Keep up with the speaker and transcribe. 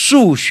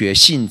数学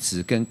性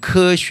质跟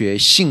科学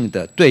性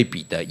的对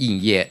比的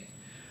应验。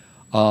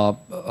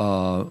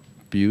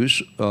比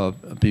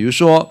如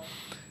说，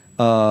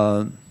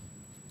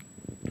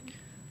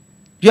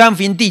约翰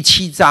福音第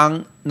7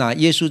章，那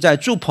耶稣在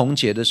住棚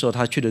节的时候，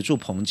他去了住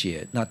棚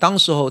节。那当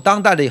时候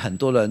当代的很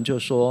多人就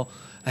说：“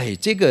哎，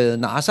这个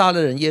拿撒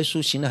勒人耶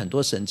稣行了很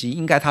多神迹，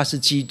应该他是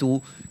基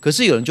督。”可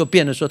是有人就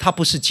辩论说他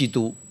不是基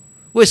督，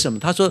为什么？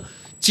他说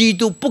基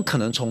督不可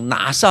能从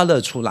拿撒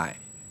勒出来，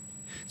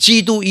基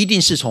督一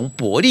定是从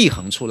伯利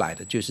恒出来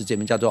的，就是这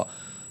边叫做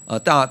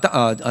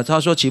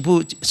他说启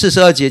布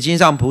42节经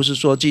上不是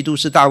说基督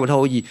是大卫的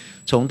后裔，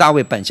从大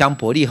卫本乡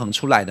伯利恒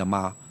出来的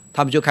吗？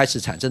他们就开始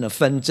产生了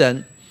纷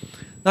争。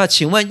那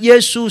请问耶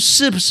稣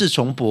是不是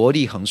从伯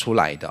利恒出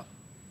来的？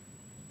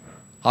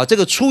好，这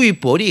个出于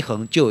伯利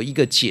恒就有一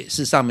个解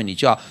释，上面你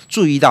就要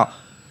注意到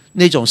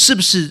那种是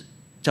不是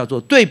叫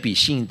做对比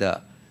性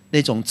的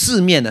那种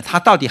字面的，它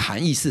到底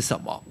含义是什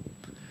么？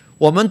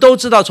我们都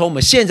知道，从我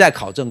们现在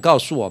考证告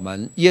诉我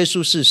们，耶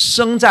稣是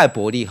生在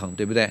伯利恒，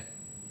对不对？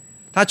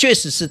他确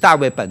实是大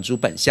卫本族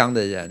本乡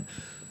的人，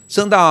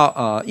生到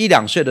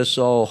1-2岁的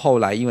时候，后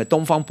来因为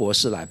东方博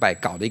士来拜，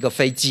搞了一个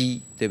飞机，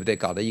对不对？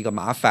搞了一个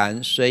麻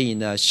烦，所以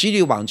呢，希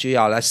律王就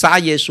要来杀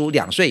耶稣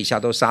，2岁以下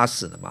都杀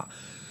死了嘛。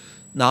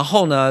然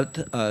后呢，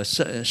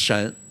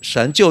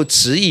神就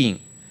指引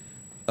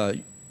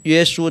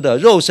耶稣的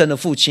肉身的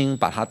父亲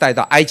把他带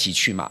到埃及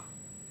去嘛，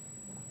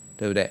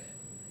对不对？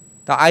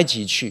到埃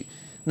及去，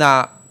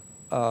那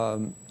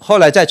后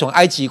来再从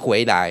埃及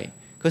回来。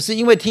可是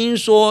因为听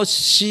说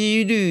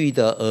希律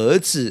的儿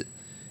子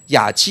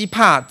亚基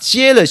帕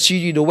接了希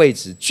律的位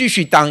置，继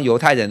续当犹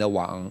太人的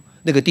王，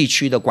那个地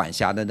区的管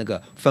辖的那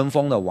个分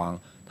封的王，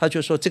他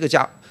就说这个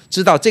家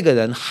知道这个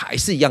人还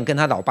是一样跟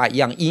他老爸一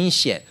样阴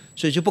险，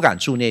所以就不敢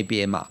住那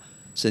边嘛。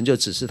神就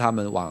指示他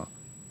们往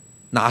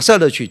拿撒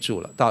勒去住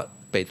了，到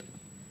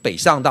北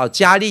上到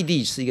加利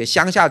利，是一个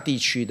乡下地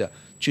区的，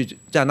去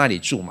在那里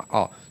住嘛。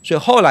所以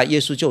后来耶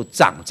稣就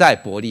长在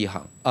伯利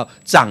恒，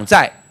长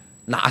在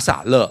拿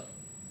撒勒。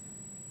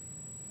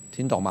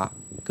听懂吗？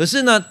可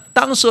是呢，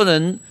当时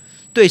人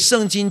对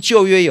圣经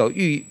旧约有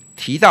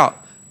提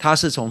到他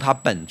是从他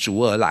本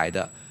族而来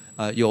的，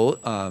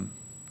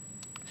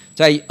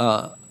在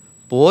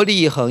伯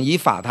利恒以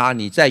法他，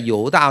你在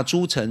犹大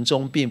诸城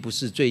中并不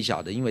是最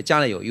小的，因为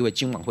将来有一位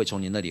君王会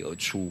从你那里而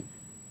出。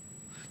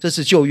这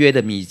是旧约的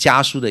米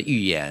迦书的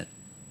预言。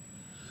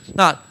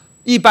那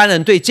一般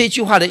人对这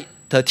句话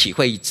的体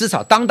会，至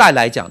少当代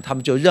来讲，他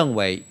们就认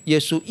为耶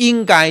稣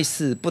应该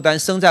是不单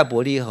生在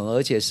伯利恒，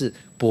而且是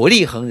伯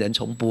利恒人，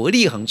从伯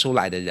利恒出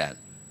来的人。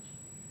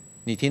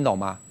你听懂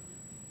吗？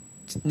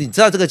你知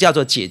道这个叫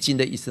做解经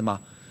的意思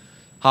吗？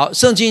好，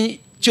圣经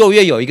旧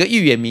约有一个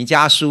预言，弥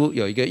迦书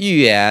有一个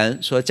预言，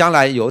说将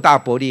来犹大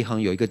伯利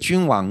恒有一个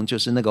君王，就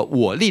是那个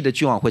我立的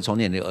君王会从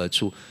那里而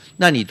出。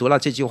那你读到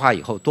这句话以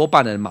后，多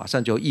半的人马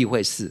上就意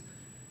会是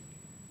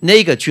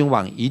那个君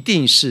王一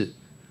定是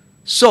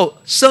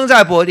生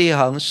在伯利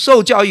恒，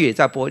受教育也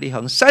在伯利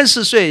恒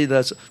，30岁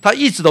的时候他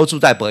一直都住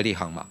在伯利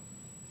恒嘛。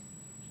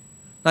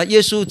那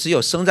耶稣只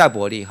有生在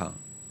伯利恒，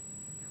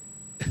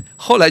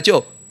后来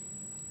就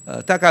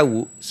大概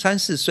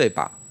3-4岁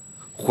吧，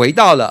回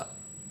到了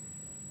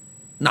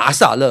拿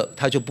撒勒，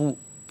他就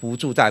不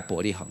住在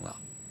伯利恒了。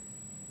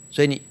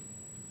所以你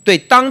对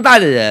当代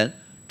的人，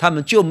他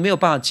们就没有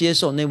办法接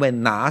受那位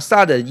拿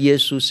撒的耶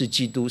稣是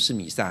基督是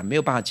弥赛亚，没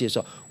有办法接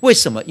受。为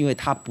什么？因为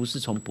他不是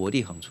从伯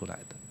利恒出来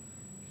的。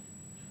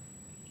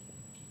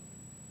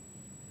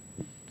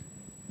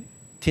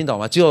听懂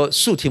吗？只有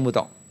树听不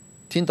懂，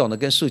听懂的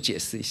跟树解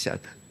释一下。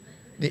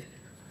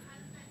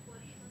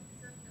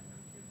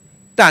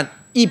但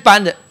一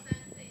般的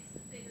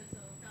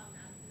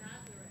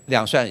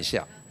2岁以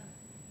下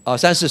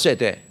，3-4岁，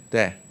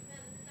对，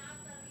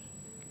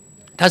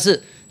他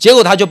是结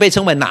果他就被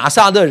称为拿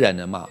撒勒人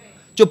了嘛，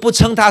就不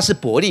称他是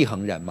伯利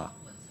恒人嘛。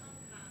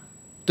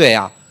对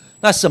啊，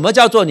那什么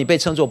叫做你被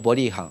称作伯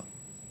利恒？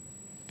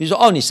比如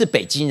说你是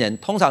北京人，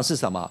通常是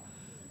什么？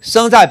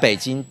生在北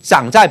京，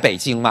长在北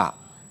京嘛，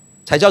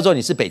才叫做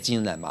你是北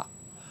京人嘛。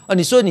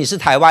你说你是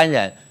台湾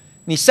人，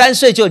你3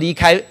岁就离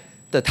开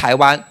的台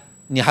湾，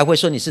你还会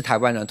说你是台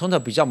湾人？通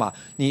常比较嘛，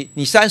你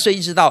3岁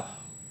一直到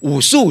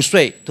55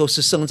岁都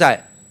是生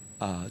在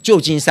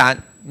旧金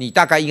山，你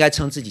大概应该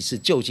称自己是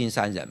旧金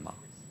山人嘛。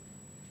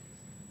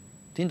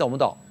听懂不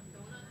懂？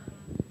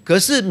可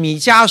是弥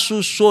迦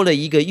书说了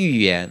一个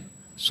预言，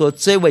说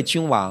这位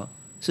君王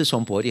是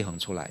从伯利恒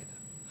出来的。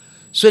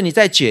所以你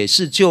在解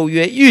释旧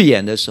约预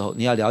言的时候，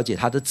你要了解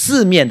它的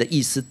字面的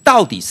意思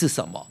到底是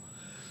什么。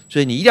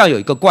所以你一定要有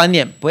一个观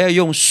念，不要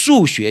用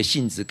数学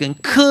性质跟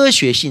科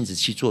学性质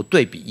去做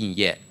对比应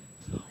验，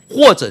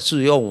或者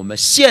是用我们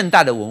现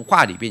代的文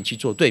化里面去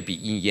做对比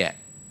应验。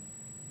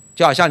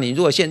就好像你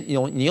如果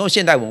你用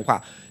现代文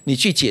化，你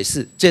去解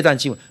释这段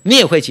经文，你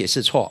也会解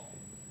释错。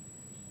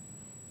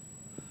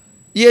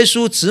耶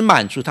稣只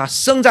满足他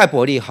生在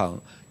伯利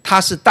恒，他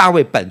是大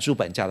卫本族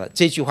本家的，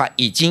这句话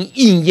已经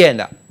应验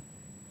了，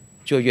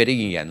旧约的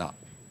预言了。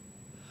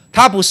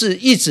他不是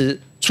一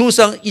直出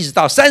生一直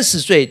到30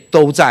岁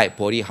都在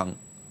伯利恒，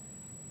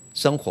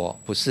生活，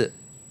不是。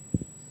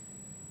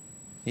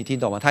你听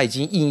懂吗？它已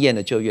经应验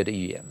了旧约的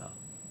预言了。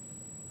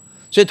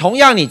所以同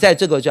样，你在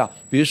这个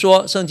比如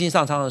说圣经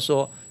上常常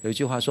说有一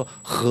句话说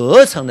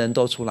合成人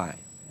都出来，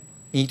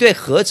你对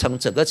合成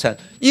整个城，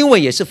英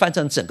文也是翻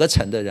成整个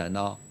城的人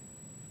哦。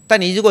但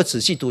你如果仔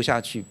细读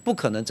下去，不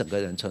可能整个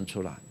人称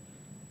出来。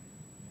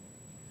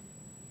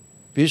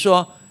比如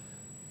说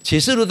启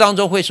示录当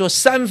中会说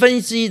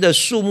1/3的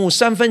树木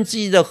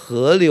1/3的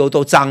河流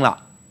都脏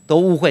了，都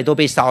污秽，都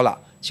被烧了。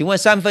请问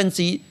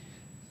1/3，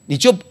你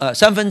就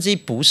1/3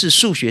不是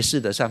数学式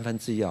的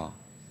1/3哦。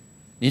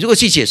你如果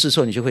去解释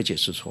错，你就会解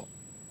释错。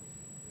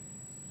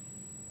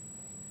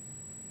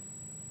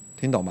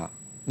听懂吗？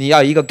你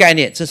要一个概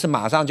念，这是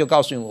马上就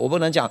告诉你，我不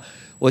能讲，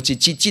我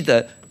记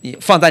得你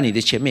放在你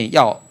的前面，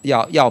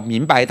要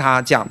明白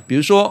它这样。比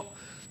如说，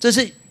这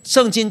是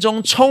圣经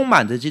中充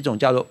满着这种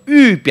叫做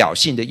预表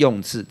性的用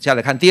字。接下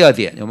来看第二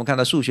点，有没有看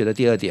到数学的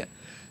第二点？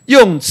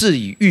用字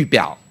与预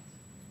表。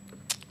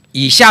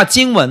以下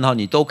经文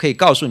你都可以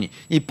告诉你，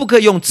你不可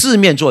以用字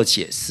面做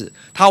解释，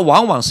它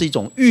往往是一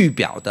种预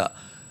表的，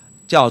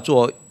叫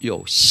做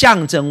有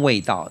象征味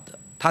道的。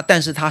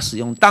但是它使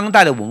用当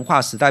代的文化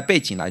时代背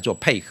景来做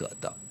配合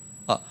的，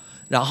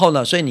然后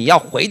呢，所以你要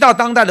回到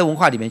当代的文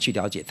化里面去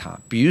了解它。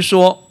比如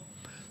说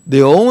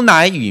流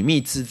奶与蜜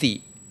之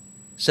地，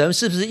神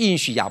是不是应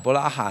许亚伯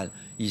拉罕、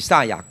以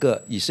撒、雅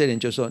各、以色列人，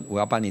就说我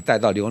要把你带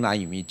到流奶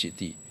与蜜之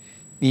地？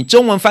你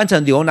中文翻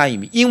成流奶与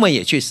蜜，英文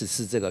也确实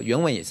是这个，原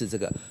文也是这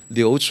个，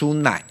流出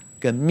奶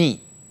跟蜜。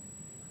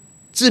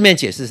字面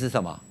解释是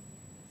什么？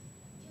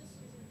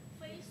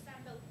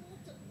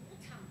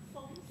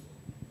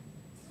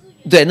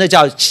对，那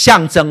叫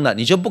象征了，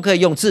你就不可以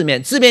用字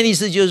面。字面的意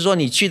思就是说，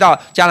你去到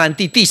迦南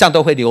地，地上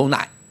都会流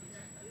奶，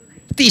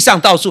地上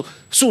到处、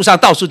树上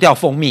到处掉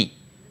蜂蜜。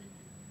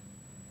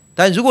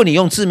但如果你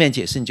用字面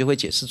解释，你就会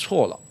解释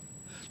错了。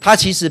它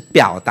其实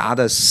表达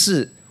的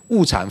是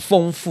物产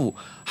丰富，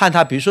和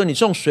它比如说你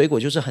种水果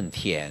就是很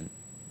甜，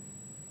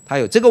它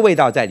有这个味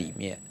道在里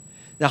面。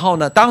然后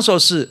呢，当时候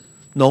是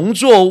农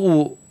作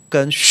物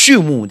跟畜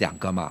牧两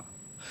个嘛，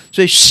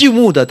所以畜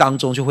牧的当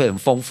中就会很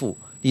丰富。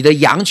你的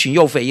羊群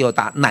又肥又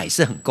大，奶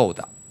是很够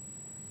的。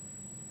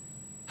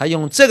他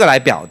用这个来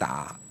表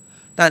达，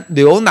但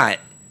流奶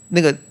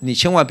那个你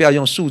千万不要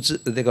用数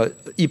字那个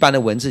一般的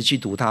文字去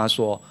读它，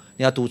说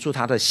你要读出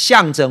它的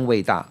象征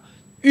味道、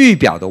预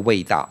表的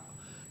味道，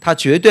它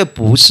绝对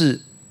不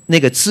是那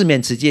个字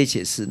面直接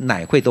解释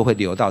奶都会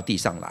流到地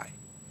上来，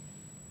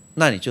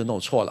那你就弄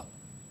错了。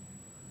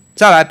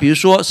再来，比如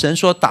说神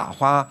说打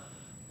发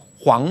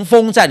黄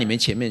蜂在你们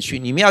前面去，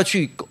你们要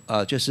去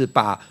就是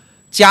把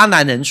迦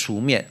南人除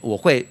灭，我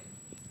会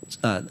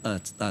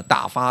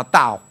打发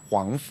大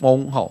黄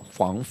蜂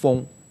黄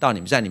蜂到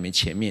在你们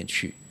前面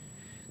去。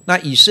那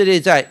以色列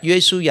在约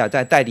书亚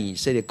在带领以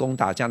色列攻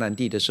打迦南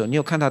地的时候，你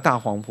有看到大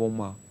黄蜂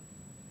吗？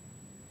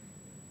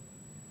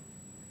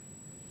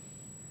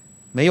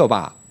没有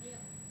吧？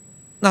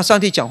那上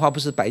帝讲话不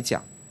是白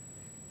讲？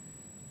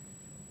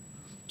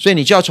所以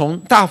你就要从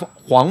大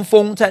黄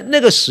蜂在那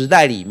个时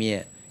代里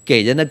面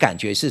给人的感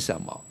觉是什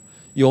么，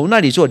由那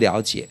里做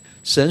了解。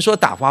神说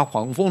打发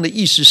黄蜂的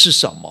意思是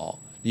什么？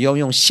你要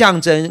用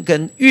象征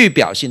跟预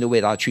表性的味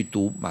道去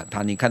读满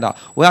它。你看到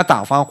我要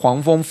打发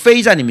黄蜂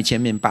飞在你们前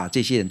面，把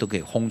这些人都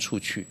给轰出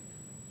去。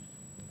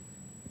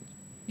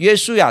约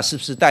书亚是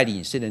不是带领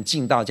以色列人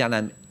进到迦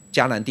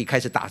南地开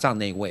始打仗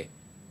那一位？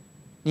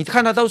你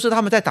看到都是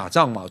他们在打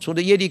仗嘛，除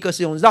了耶利哥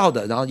是用绕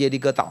的，然后耶利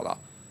哥倒了，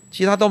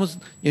其他都不是。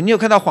你有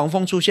看到黄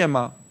蜂出现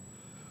吗？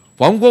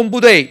黄蜂部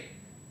队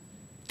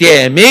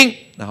点名，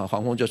然后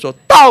黄蜂就说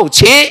到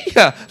齐，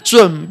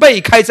准备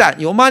开战，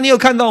有吗？你有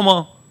看到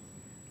吗？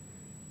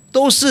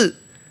都是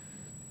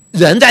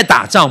人在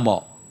打仗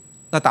嘛。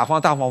那打发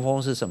大黄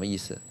蜂是什么意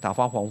思？打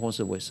发黄蜂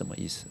是为什么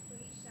意思？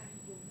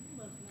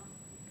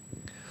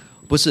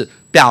不是，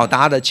表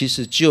达的其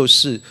实就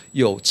是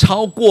有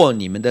超过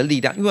你们的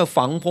力量，因为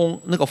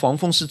那个黄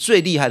蜂是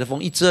最厉害的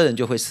蜂，一蛰人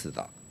就会死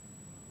的。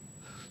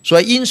所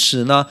以因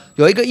此呢，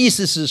有一个意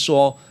思是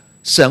说，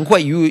神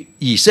会与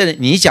以色列，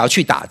你只要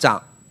去打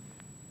仗，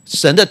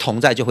神的同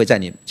在就会在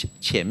你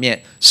前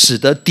面，使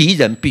得敌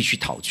人必须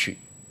逃去。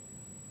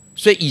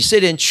所以以色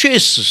列人确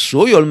实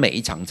所有的每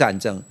一场战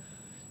争，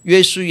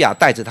约书亚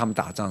带着他们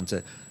打仗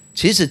争，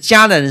其实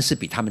迦南人是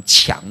比他们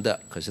强的，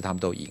可是他们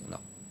都赢了，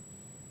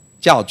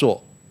叫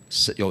做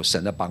有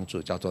神的帮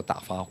助，叫做打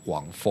发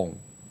黄蜂。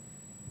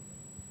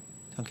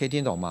这样可以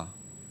听懂吗？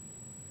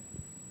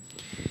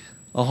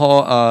然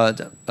后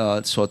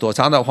所躲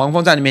藏的黄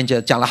蜂在里面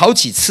讲了好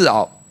几次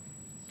哦。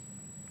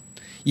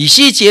以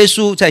西结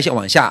书再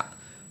往下，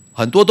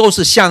很多都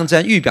是象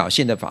征预表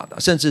性的法的，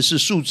甚至是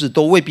数字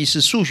都未必是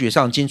数学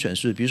上精准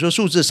数。比如说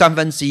数字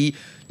1/3，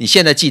你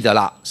现在记得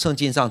了，圣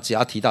经上只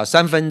要提到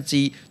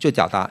1/3，就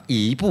表达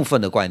一部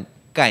分的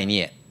概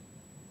念。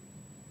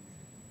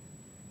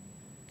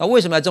那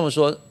为什么要这么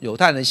说？犹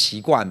太人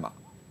习惯嘛，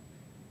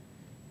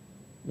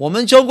我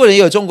们中国人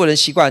也有中国人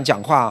习惯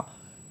讲话，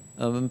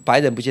白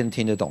人不见得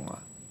听得懂啊。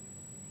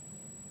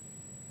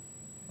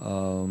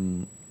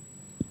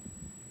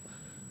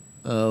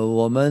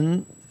我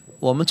们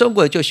我们中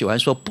国人就喜欢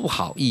说不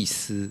好意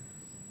思。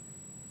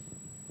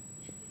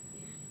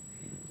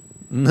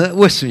那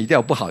为什么一定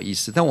要不好意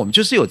思？但我们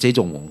就是有这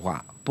种文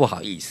化，不好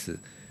意思。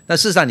那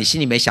事实上你心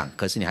里没想，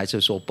可是你还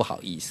是说不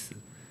好意思。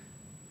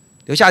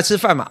留下来吃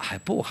饭嘛，还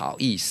不好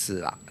意思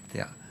啦，这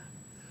样。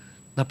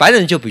那白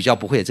人就比较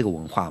不会有这个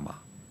文化嘛。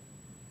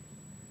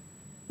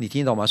你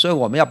听懂吗？所以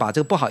我们要把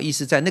这个不好意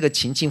思在那个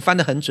情境翻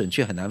得很准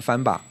确，很难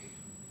翻吧？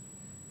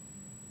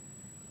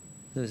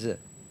是不是？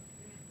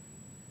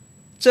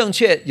正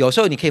确有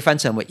时候你可以翻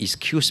成为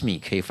excuse me，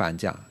 可以翻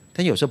这样，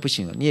但有时候不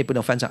行，你也不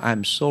能翻成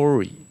I'm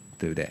sorry，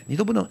 对不对？你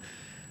都不能，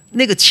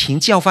那个情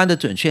境要翻得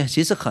准确，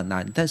其实很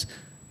难。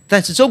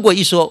但是中国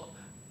一说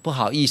不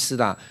好意思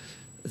啦，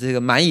这个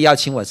满意要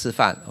请我吃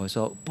饭，我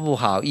说不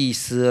好意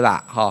思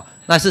啦，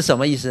那是什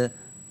么意思？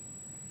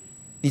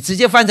你直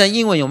接翻成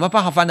英文有没有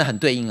办法翻得很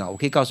对应啊？我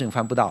可以告诉你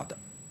翻不到的。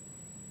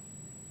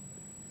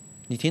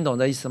你听懂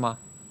这意思吗？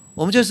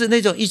我们就是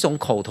那种一种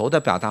口头的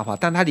表达法，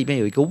但它里面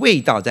有一个味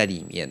道在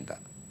里面的。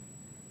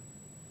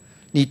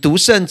你读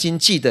圣经，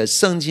记得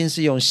圣经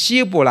是用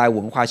希伯来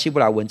文化、希伯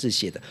来文字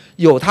写的，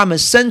有他们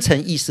深层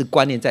意识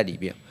观念在里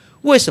面。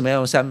为什么要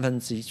用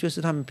1/3？就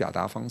是他们表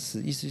达方式，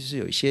意思就是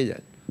有一些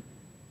人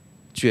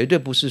绝对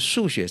不是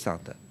数学上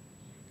的，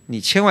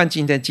你千万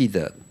今天记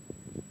得。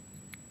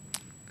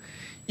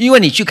因为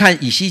你去看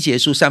以西结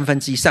书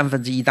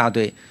1/3一大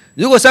堆，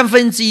如果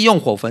1/3用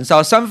火焚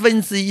烧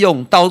，1/3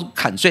用刀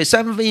砍碎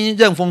，1/3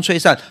任风吹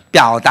散，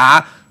表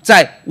达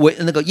在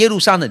那个耶路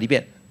撒冷里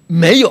面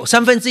没有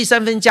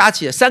1/3加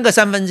起来，3个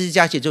1/3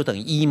加起来就等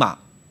于1嘛？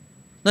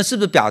那是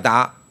不是表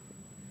达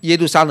耶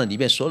路撒冷里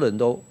面所有人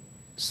都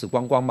死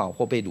光光嘛，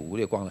或被掳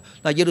掠光了？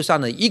那耶路撒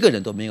冷一个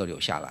人都没有留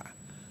下来。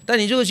但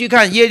你如果去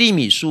看耶利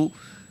米书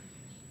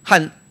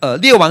和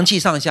列王记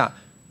上下，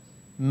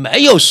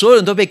没有所有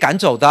人都被赶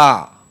走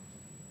的。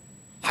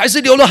还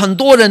是留了很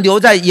多人留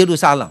在耶路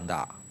撒冷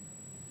的。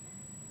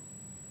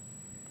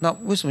那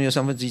为什么有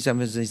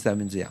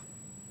1/3啊？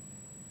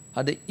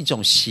他的一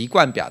种习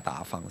惯表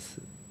达方式，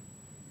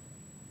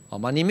好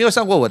吗？你没有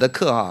上过我的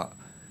课啊，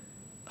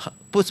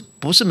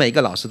不是每一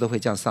个老师都会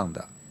这样上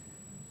的。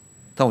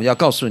但我要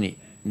告诉你，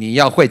你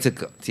要会这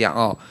个，这样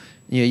哦，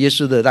因为耶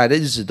稣的来的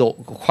日子都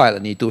快了，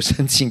你读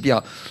圣经不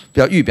要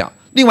预表。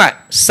另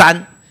外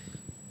3。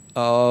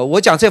我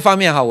讲这方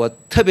面我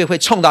特别会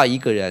冲到一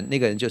个人，那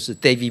个人就是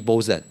David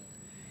Bozen，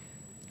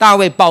 大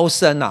卫鲍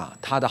森啊，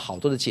他的好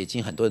多的解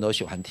经很多人都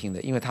喜欢听的，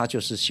因为他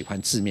就是喜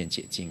欢字面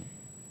解经，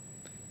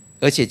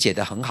而且解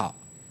得很好，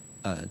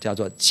叫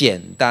做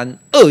简单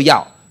扼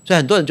要，所以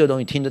很多人就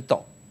容易听得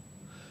懂。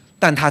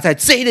但他在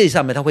这一类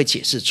上面他会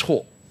解释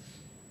错，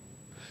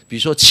比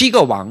如说7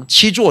个王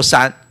7座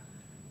山，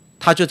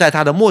他就在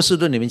他的末世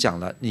论里面讲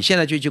了，你现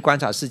在就去观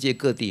察世界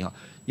各地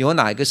有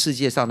哪一个世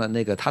界上的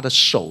那个他的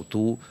首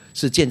都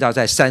是建造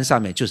在山上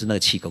面，就是那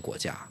7个国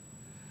家。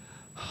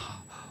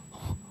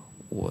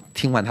我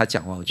听完他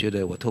讲完，我觉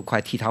得我都快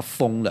替他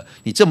疯了。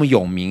你这么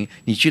有名，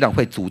你居然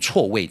会读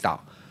错味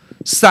道。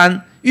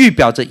山预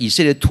表着以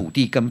色列土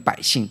地跟百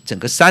姓，整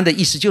个山的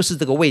意思就是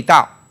这个味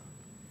道。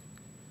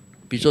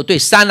比如说对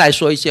山来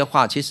说一些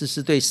话，其实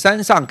是对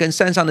山上跟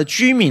山上的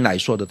居民来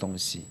说的东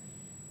西。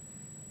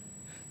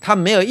他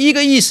没有一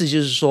个意思，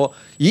就是说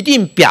一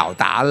定表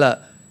达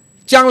了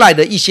将来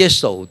的一些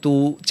首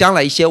都，将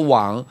来一些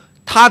王，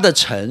他的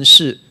城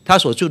市，他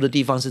所住的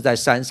地方是在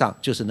山上，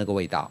就是那个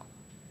味道。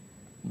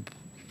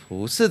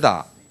不是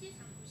的，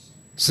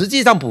实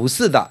际上不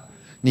是的，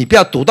你不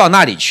要读到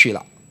那里去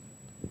了。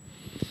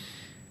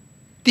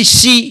第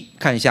7，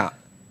看一下，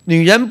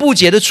女人不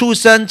洁的出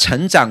生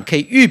成长，可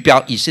以预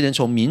表以色列人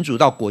从民族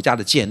到国家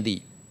的建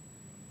立。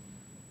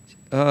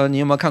你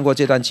有没有看过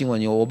这段经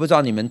文？我不知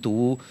道你们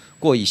读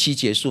过以西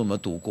结书有没有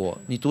读过？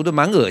你读的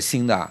蛮恶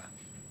心的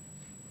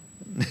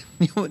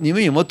你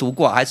们有没有读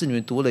过？还是你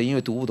们读了因为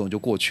读不懂就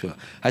过去了？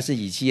还是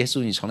以西结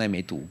书你从来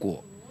没读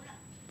过？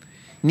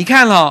你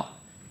看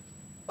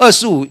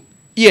25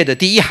页的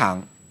第1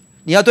行，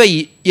你要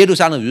对耶路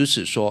撒冷如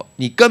此说：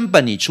你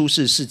出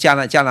世是迦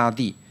南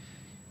地。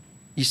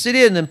以色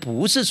列人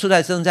不是生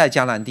在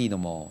迦南地的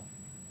吗？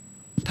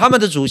他们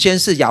的祖先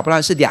是亚伯拉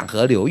罕，是2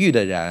河流域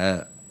的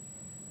人，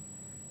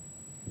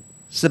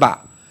是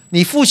吧？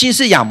你父亲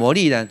是亚摩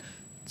利人，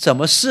怎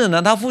么是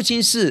呢？他父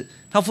亲是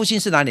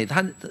哪里？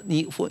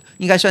你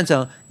应该算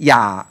成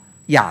亚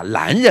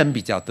兰人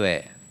比较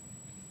对，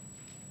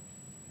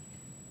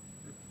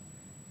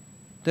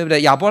对不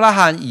对？亚伯拉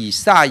罕、以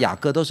撒、雅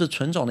各都是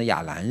纯种的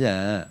亚兰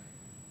人，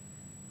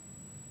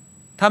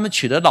他们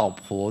娶的老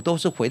婆都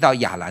是回到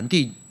亚兰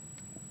地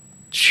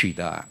娶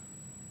的，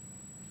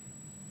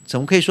怎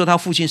么可以说他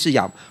父亲是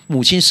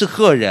母亲是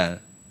赫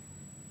人？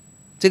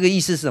这个意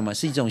思是什么？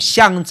是一种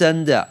象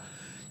征的。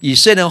以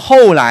色列人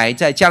后来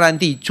在迦南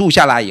地住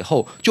下来以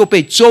后，就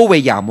被周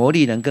围亚摩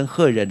利人跟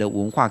赫人的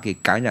文化给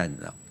感染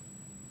了。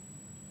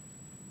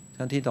这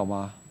样听懂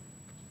吗？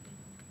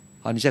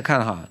好，你再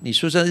看你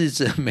出生日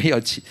子没有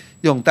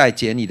用带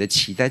解你的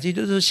期待，这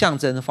就是象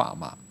征法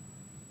嘛。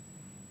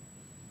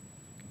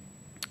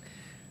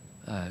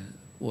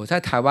我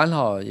在台湾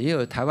也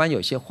有台湾有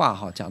些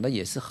话讲的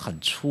也是很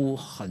粗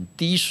很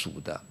低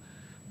俗的，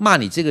骂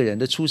你这个人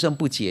的出身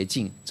不洁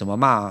净，怎么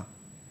骂啊？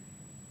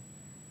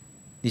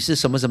你是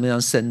什么什么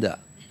样生的？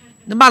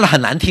那骂的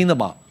很难听的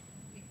嘛。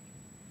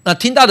那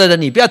听到的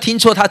人，你不要听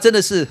错，他真的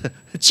是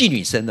妓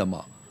女生的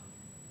嘛？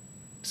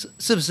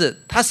是不是？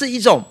他是一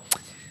种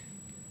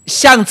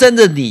象征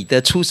着你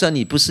的出身，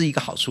你不是一个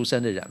好出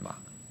身的人嘛？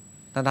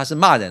但他是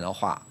骂人的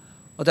话。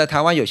我在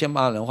台湾有些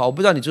骂人的话，我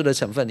不知道你住的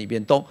省份里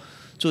边，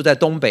住在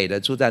东北的、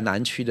住在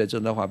南区的、住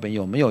在华边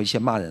有没有一些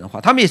骂人的话？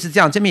他们也是这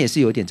样，这边也是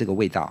有点这个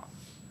味道。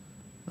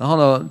然后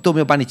呢，都没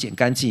有把你捡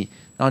干净，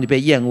然后你被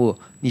厌恶，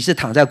你是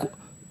躺在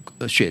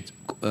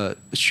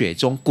雪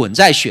中，滚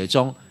在雪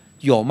中，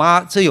有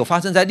吗？这有发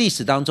生在历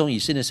史当中？以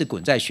色列是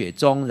滚在雪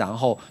中，然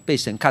后被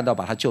神看到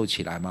把他救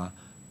起来吗？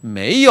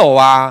没有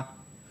啊。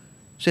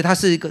所以它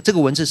是一个这个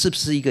文字是不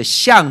是一个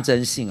象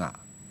征性啊？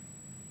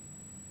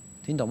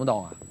听懂不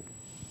懂啊？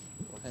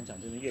我看讲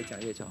这边越讲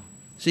越久，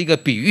是一个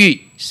比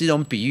喻，是一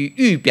种比喻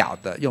预表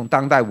的，用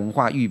当代文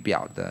化预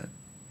表的。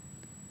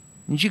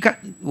你去看，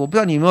我不知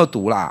道你有没有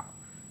读啦。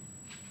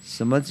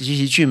什么极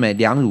其俊美，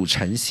两乳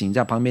成形，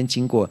在旁边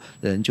经过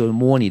的人就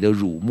摸你的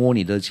乳，摸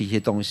你的这些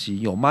东西，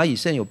有吗？以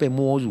色列有被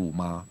摸乳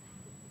吗？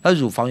他的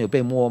乳房有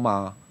被摸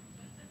吗？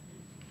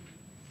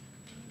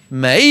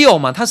没有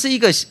嘛，它是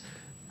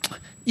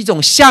一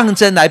种象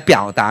征来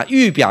表达，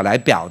预表来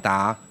表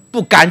达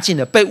不干净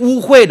的、被污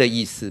秽的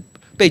意思，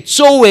被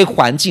周围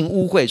环境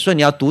污秽，所以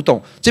你要读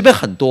懂这边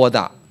很多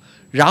的。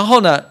然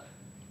后呢，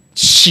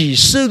启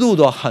示录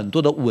的很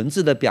多的文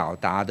字的表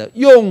达的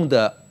用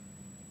的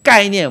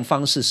概念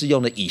方式是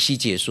用的以西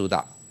结书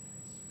的，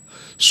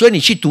所以你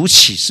去读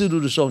启示录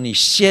的时候，你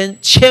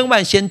千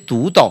万先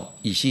读懂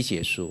以西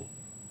结书，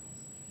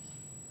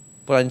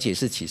不然你解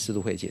释启示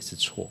录会解释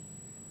错。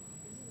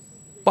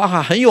包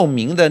含很有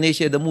名的那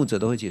些的牧者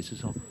都会解释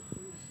错。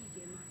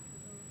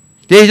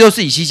这些都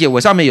是以西结，我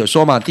上面有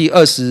说嘛，第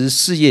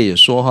24页也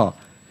说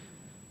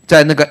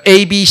在那个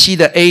ABC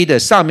的 A 的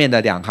上面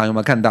的2行有没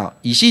有看到？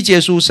以西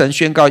结书神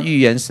宣告、预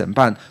言、审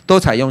判都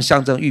采用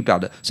象征预表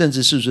的，甚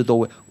至是不是都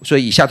会？所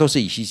以以下都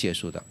是以西结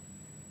书的，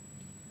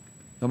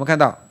有没有看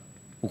到？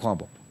有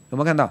没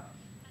有看到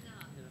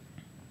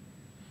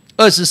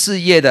？24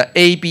页的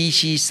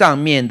ABC 上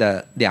面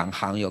的2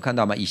行有看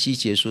到吗？以西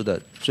结书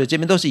的，所以这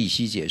边都是以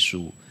西结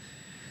书。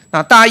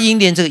那大英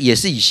殿这个也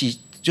是以西，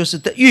就是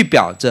预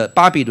表着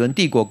巴比伦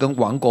帝国跟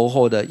亡国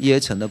后的耶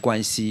城的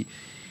关系。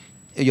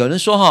有人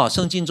说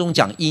圣经中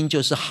讲阴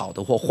就是好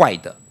的或坏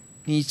的，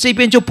你这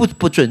边就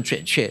不准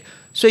确。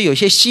所以有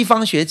些西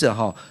方学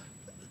者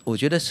我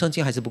觉得圣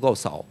经还是不够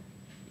熟。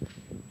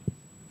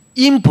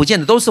阴不见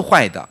得都是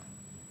坏的，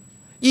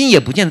阴也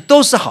不见得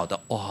都是好的。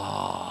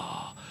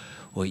哇，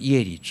我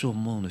夜里做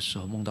梦的时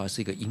候梦到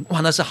是一个阴，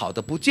哇，那是好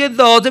的，不见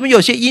得这边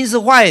有些阴是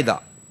坏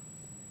的，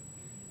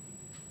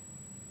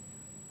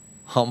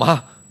好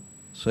吗？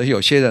所以有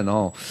些人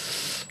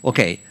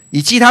OK， 以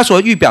及他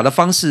所预表的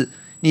方式，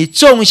你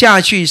种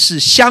下去是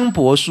香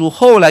柏树，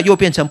后来又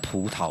变成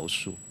葡萄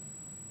树。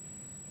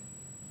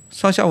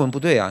上下文不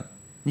对啊，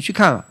你去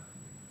看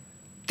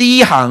第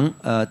一行，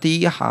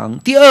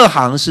第二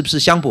行是不是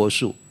香柏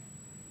树？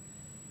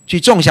去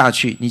种下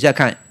去，你再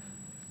看，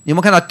你有没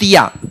有看到 D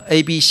啊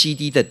 ？A B C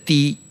D 的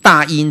D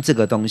大音这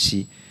个东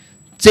西，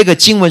这个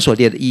经文所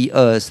列的1、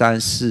2、3、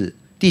4，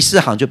第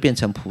4行就变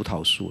成葡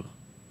萄树了。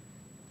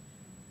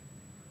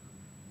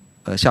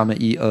下面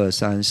1、2、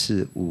3、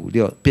4、5、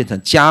6变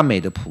成佳美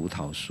的葡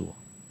萄树。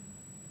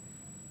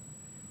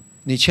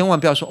你千万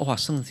不要说哇，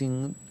圣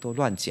经都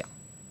乱讲，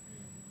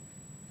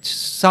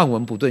上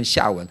文不对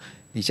下文，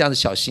你这样子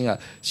小心啊，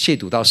亵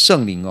渎到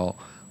圣灵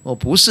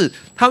不是，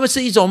他们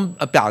是一种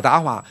表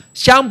达法。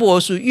香柏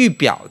树预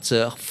表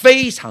着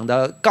非常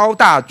的高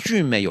大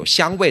俊美，有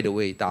香味的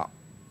味道，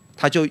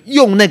他就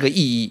用那个意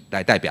义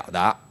来代表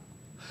的。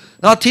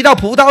然后提到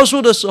葡萄树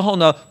的时候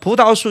呢，葡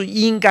萄树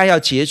应该要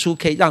结出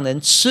可以让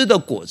人吃的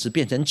果子，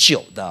变成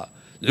酒的。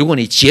如果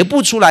你结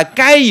不出来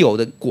该有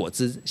的果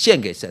子献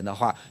给神的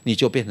话，你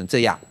就变成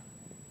这样。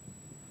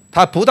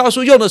它葡萄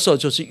树用的时候，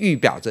就是预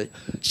表着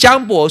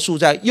香柏树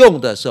在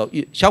用的时候，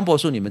香柏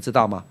树你们知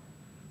道吗？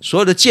所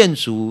有的建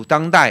筑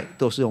当代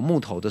都是用木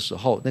头的时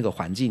候，那个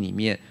环境里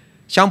面，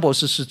香柏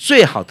树是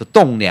最好的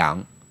栋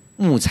梁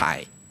木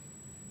材，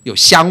有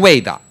香味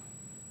的，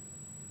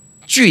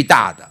巨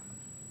大的，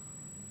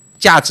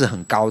价值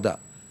很高的。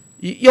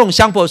用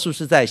香柏树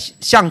是在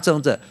象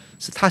征着，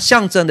它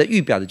象征的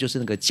预表的就是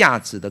那个价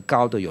值的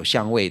高的有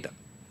香味的。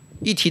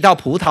一提到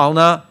葡萄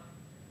呢，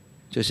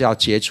就是要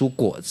结出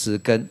果子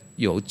跟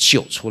有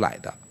酒出来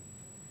的。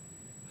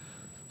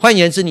换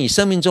言之，你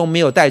生命中没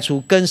有带出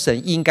跟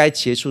神应该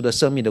结出的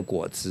生命的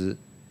果子，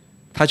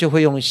他就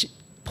会用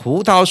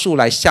葡萄树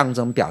来象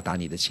征表达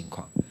你的情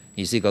况。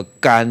你是一个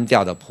干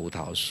掉的葡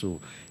萄树，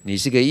你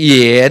是一个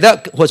野的，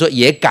或者说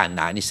野橄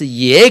榄，你是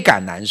野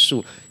橄榄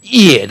树，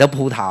野的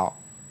葡萄，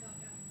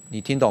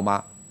你听懂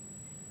吗？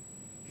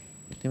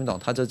听不懂，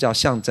它就叫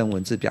象征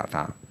文字表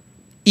达。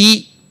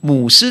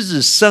母狮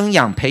子生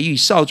养培育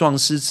少壮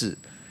狮子，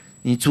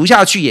你读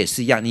下去也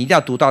是一样，你一定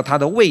要读到它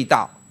的味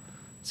道。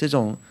这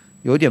种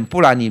有点，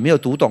不然你没有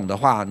读懂的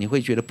话，你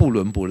会觉得不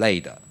伦不类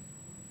的，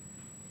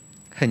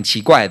很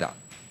奇怪的。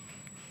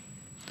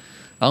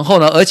然后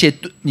呢，而且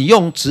你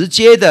用直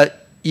接的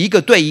一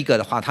个对一个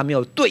的话，它没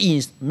有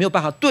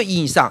办法对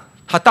应上，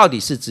它到底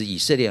是指以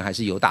色列人还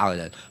是犹大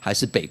人，还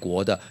是北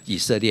国的以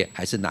色列，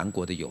还是南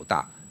国的犹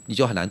大，你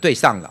就很难对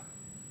上了。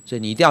所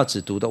以你一定要只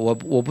读的，我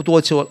不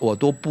多说，我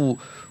都不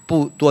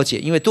多解，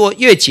因为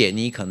越解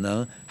你可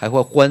能还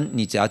会昏。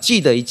你只要记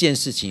得一件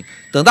事情，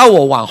等到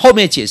我往后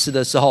面解释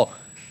的时候，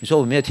你说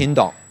我没有听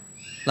懂，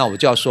那我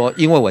就要说，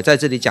因为我在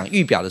这里讲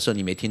预表的时候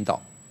你没听懂，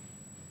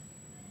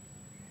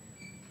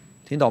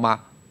听懂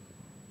吗？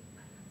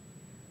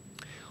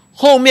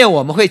后面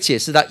我们会解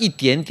释到一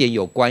点点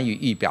有关于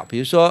预表，比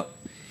如说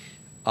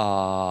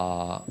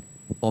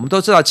我们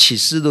都知道启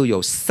示录有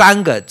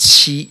三个，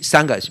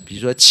比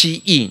如说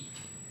七印、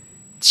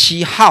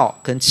七号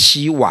跟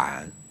七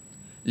碗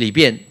里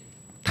边，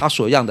它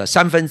所样的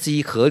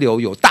1/3河流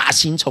有大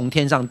星从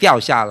天上掉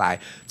下来，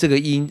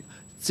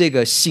这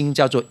个星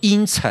叫做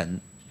阴沉，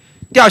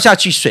掉下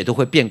去水都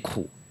会变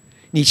苦。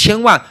你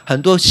千万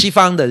很多西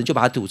方的人就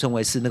把它赌称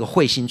为是那个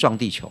彗星撞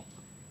地球，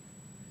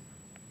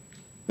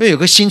因为有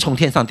个星从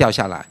天上掉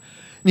下来，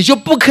你就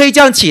不可以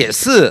这样解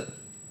释。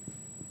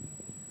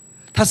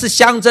它是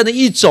象征的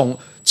一种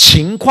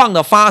情况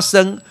的发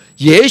生，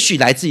也许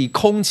来自于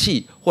空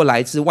气或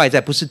来自外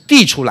在，不是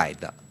地出来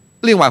的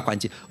另外环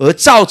境，而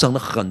造成了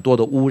很多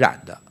的污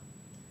染的，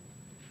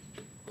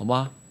好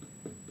吗？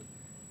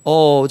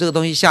这个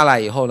东西下来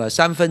以后呢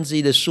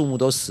，1/3的树木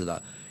都死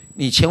了，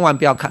你千万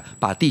不要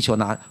把地球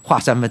画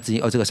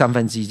1/3，这个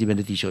1/3这边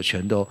的地球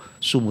全都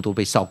树木都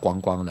被烧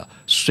光光了，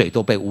水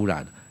都被污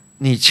染了，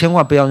你千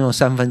万不要用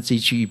1/3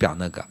去预表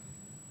那个，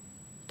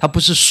它不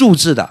是数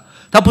字的，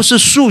它不是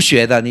数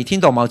学的，你听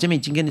懂吗？我这边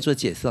已经跟你做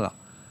解释了，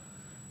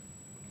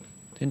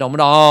听懂不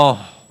懂？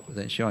我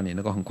真希望你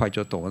能够很快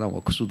就懂，让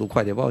我速度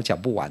快点，不然我讲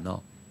不完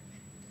哦。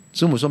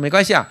师母说没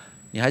关系啊，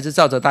你还是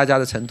照着大家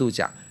的程度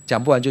讲，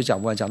讲不完就讲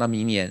不完，讲到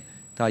明年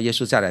到耶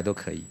稣再来都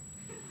可以。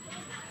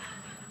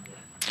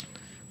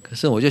可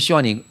是我就希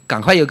望你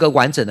赶快有个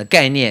完整的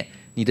概念，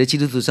你的基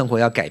督徒生活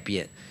要改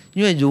变。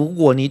因为如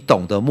果你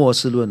懂得末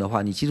世论的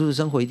话，你基督徒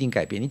生活一定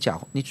改变。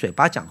你嘴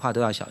巴讲话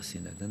都要小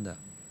心的，真的。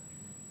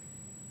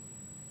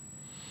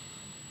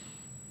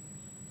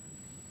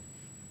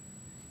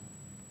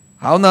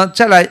好呢，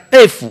再来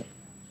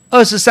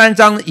F23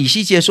章，以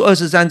西结书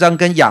23章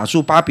跟亚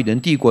述巴比伦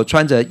帝国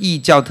穿着异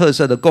教特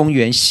色的公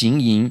园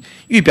行营，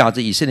预表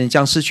着以色列人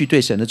将失去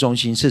对神的忠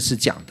心，这是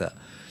讲的。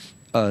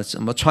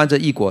什么穿着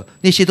异国，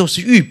那些都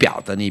是预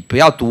表的，你不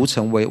要读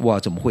成为哇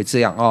怎么会这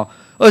样啊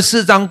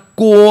？24章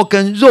锅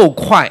跟肉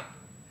块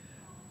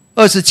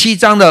，27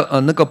章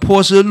的那个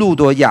波斯路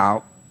德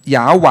雅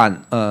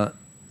宛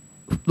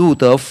路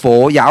德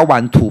佛雅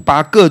宛土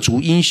巴各族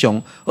英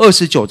雄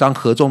，29章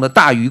河中的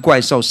大鱼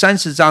怪兽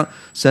，30章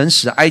神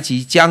使埃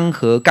及江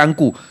河干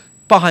固，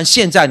包含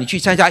现在你去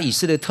参加以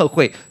色列特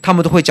会，他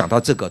们都会讲到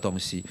这个东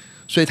西，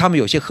所以他们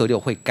有些河流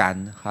会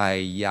干，哎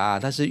呀，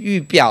它是预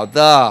表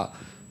的。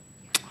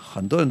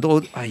很多人都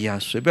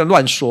随便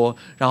乱说，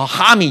然后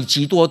哈米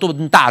吉多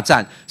顿大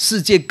战世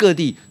界各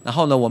地，然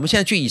后呢，我们现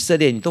在去以色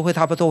列，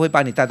他们都会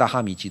把你带到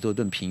哈米吉多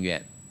顿平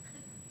原。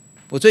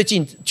我最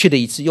近去了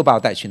一次，又把我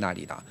带去那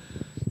里了。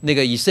那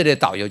个以色列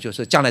导游就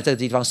说，将来这个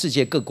地方世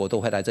界各国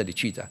都会来这里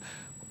聚的。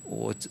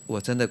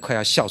我真的快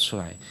要笑出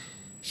来。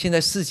现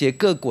在世界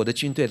各国的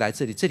军队来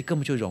这里，这里根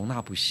本就容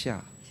纳不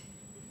下。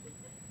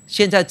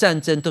现在战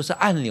争都是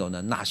按钮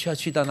呢，哪需要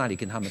去到那里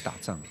跟他们打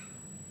仗？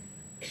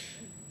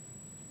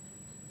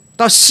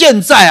到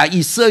现在啊，以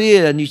色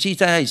列人你去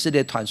参加以色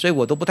列团，所以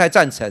我都不太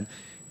赞成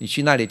你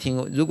去那里听。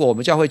如果我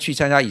们教会去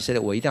参加以色列，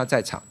我一定要在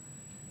场，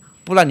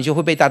不然你就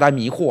会被大家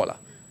迷惑了，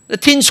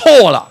听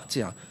错了，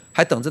这样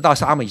还等着到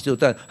哈米吉多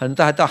顿，很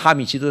多还到哈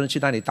米吉多顿去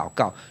那里祷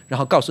告，然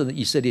后告诉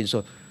以色列人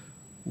说，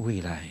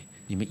未来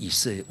你们以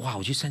色列，哇，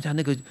我去参加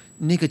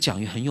那个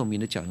讲员很有名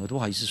的讲员，我都不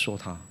好意思说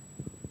他。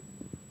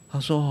他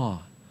说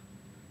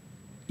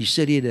以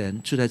色列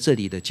人住在这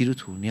里的基督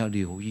徒，你要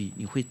留意，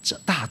你会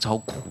大遭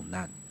苦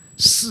难。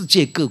世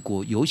界各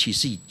国，尤其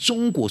是以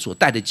中国所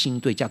带的军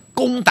队，将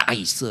攻打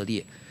以色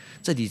列，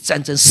这里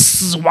战争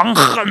死亡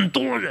很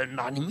多人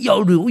啊，你们要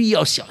留意，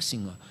要小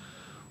心啊！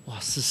哇，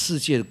是世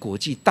界的国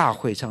际大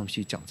会上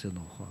去讲这种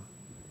话，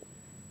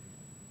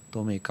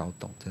都没搞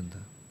懂，真的。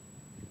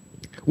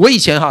我以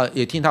前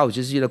也听他，我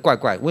就是觉得怪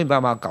怪，我也没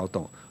办法搞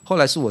懂。后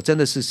来是我真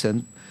的是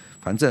神，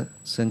反正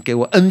神给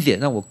我恩典，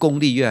让我功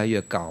力越来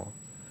越高，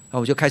然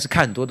后我就开始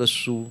看很多的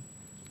书，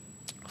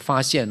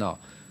发现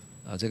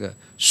这个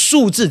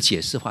数字解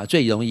释法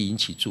最容易引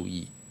起注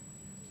意，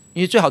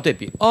因为最好对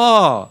比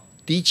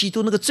敌基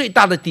督那个最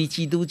大的敌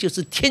基督就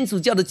是天主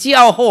教的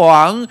教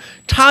皇，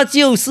他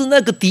就是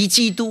那个敌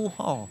基督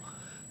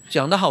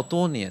讲了好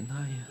多年，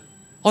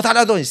大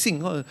家都很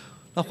信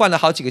那换了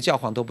好几个教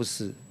皇都不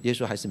是，耶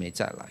稣还是没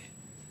再来，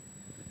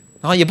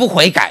然后也不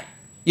悔改，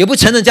也不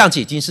承认这样子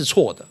已经是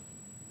错的，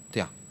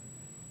对啊。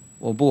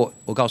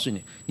我告诉你，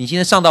你今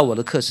天上到我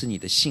的课是你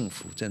的幸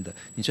福，真的，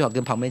你最好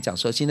跟旁边讲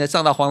说，现在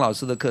上到黄老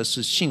师的课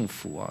是幸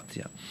福这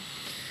样。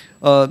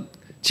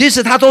其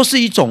实它都是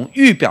一种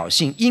预表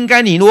性，应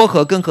该尼罗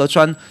河跟河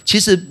川其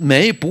实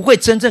不会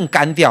真正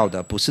干掉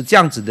的，不是这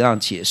样子的样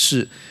解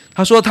释。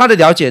他说他的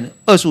了解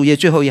25页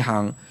最后一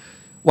行，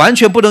完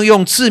全不能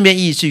用字面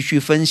意思去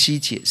分析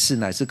解释，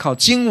乃是靠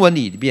经文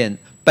里面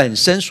本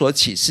身所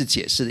启示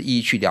解释的意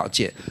义去了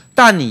解。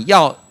但你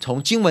要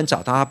从经文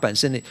找到它本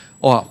身的，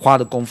花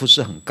的功夫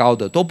是很高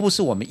的，都不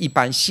是我们一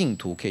般信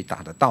徒可以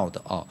达得到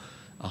的哦。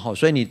然后，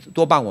所以你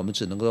多半我们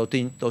只能够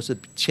都是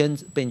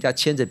被人家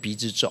牵着鼻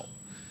子走。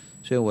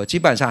所以我基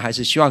本上还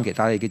是希望给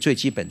大家一个最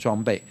基本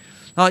装备，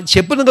然后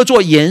且不能够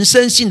做延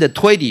伸性的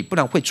推理，不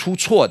然会出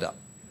错的，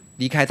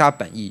离开它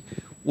本意。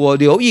我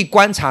留意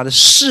观察了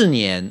4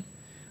年，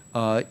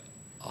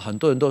很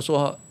多人都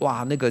说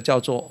哇，那个叫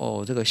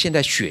做这个现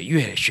在血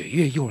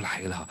月又来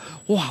了，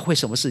哇，会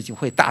什么事情，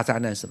会大灾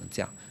难什么这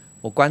样？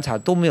我观察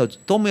都没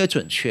有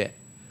准确，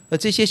而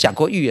这些想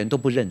过预言都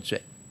不认罪。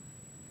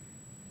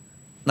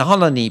然后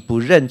呢，你不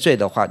认罪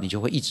的话，你就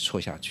会一直错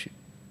下去。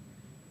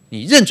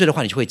你认罪的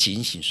话，你就会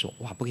警醒说：“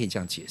哇，不可以这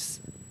样解释，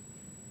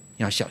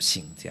你要小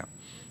心。”这样，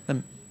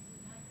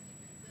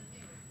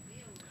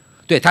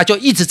对，他就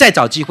一直在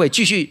找机会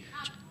继续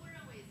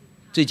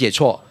解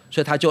错，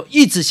所以他就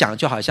一直想，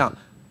就好像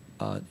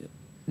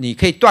你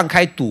可以断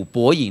开赌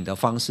博瘾的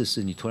方式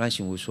是，你突然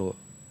醒悟说，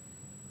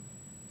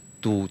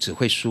赌只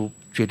会输，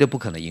绝对不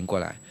可能赢过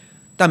来。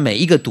但每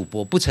一个赌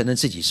博不承认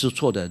自己是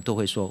错的人，都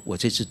会说：“我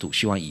这次赌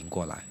希望赢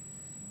过来，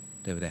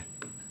对不对？”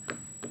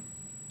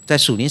在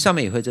属灵上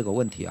面也会这个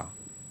问题啊，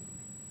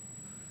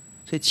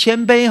所以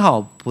谦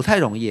卑不太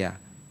容易啊。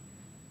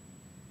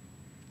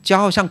骄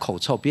傲像口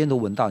臭，别人都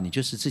闻到，你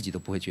就是自己都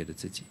不会觉得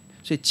自己。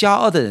所以骄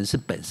傲的人是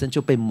本身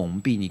就被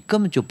蒙蔽，你根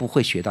本就不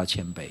会学到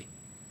谦卑。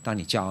当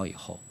你骄傲以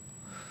后，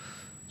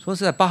说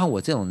实在，包含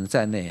我这种人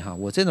在内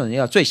我这种人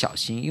要最小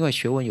心，因为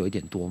学问有一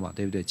点多嘛，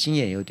对不对？经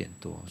验也有点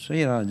多，所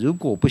以呢，如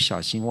果不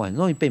小心，我很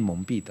容易被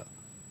蒙蔽的。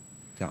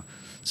这样，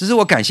只是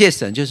我感谢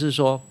神，就是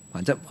说，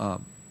反正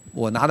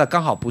我拿的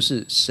刚好不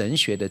是神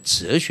学的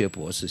哲学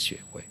博士学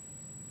位，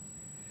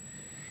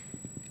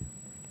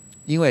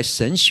因为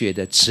神学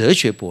的哲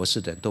学博士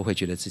的人都会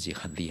觉得自己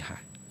很厉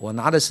害。我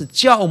拿的是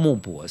教牧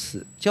博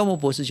士，教牧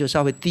博士就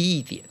稍微低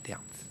一点这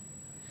样子，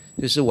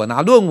就是我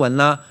拿论文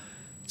呢，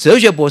哲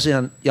学博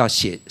士要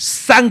写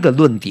3个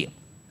论点，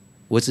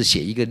我只写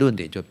1个论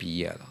点就毕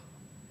业了，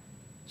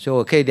所以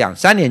我可以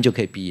2-3年就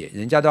可以毕业，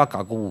人家都要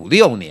搞个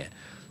5-6年，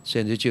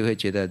所以就会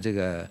觉得这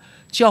个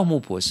教牧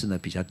博士呢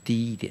比较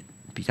低一点。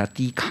比较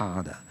低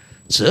咖的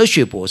哲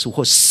学博士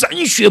或神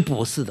学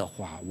博士的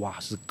话，哇，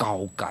是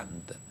高干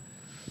的，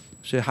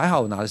所以还好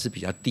我拿的是比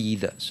较低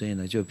的，所以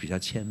呢就比较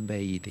谦卑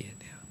一点。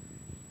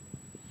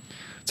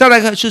再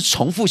来看是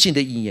重复性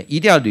的应验，一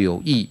定要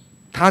留意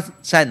它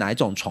在哪一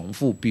种重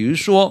复。比如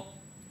说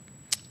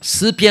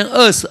诗篇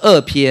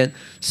22篇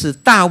是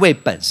大卫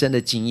本身的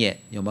经验，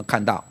有没有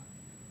看到？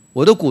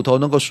我的骨头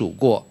能够数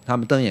过，他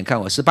们瞪眼看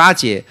我。18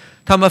节，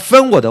他们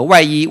分我的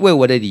外衣，为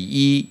我的里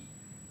衣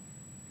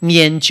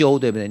拈阄，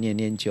对不对？拈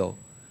阄，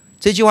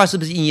这句话是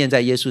不是应验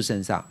在耶稣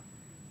身上？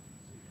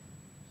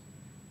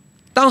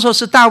当时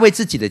是大卫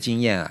自己的经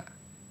验啊，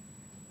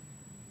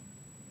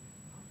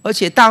而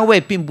且大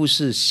卫并不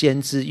是先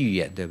知预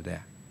言，对不对？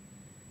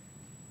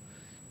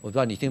我不知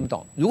道你听不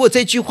懂。如果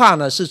这句话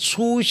呢是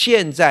出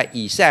现在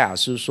以赛亚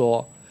书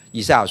说，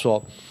以赛亚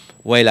说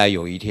未来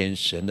有一天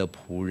神的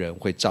仆人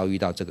会遭遇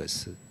到这个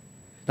事，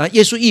然后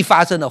耶稣一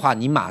发生的话，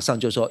你马上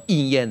就说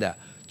应验了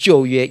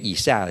旧约以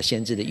赛亚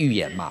先知的预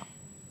言嘛，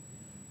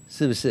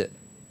是不是？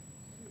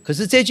可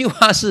是这句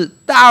话是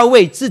大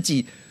卫自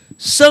己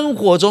生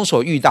活中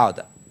所遇到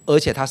的，而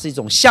且它是一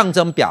种象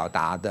征表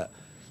达的。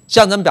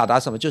象征表达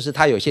什么？就是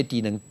他有些敌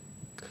人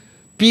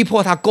逼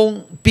迫他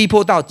逼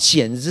迫到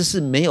简直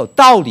是没有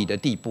道理的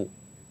地步，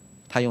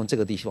他用这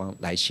个地方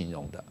来形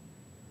容的。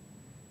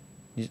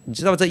你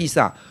知道这意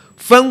思啊？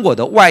分我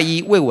的外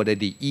衣，为我的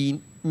里衣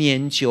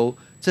拈阄，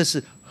这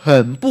是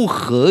很不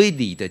合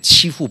理的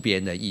欺负别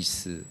人的意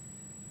思。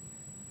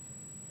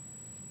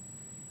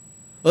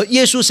而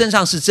耶稣身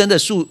上是真的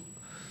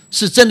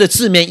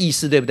字面意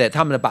思，对不对？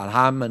他们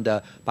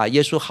把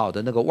耶稣好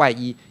的那个外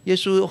衣，耶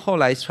稣后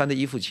来穿的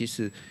衣服，其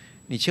实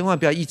你千万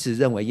不要一直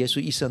认为耶稣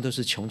一生都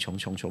是穷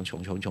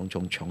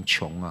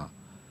啊！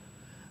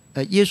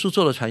耶稣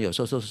坐的船有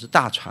时候都是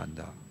大船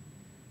的，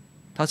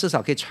他至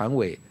少可以船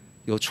尾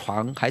有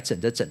床，还枕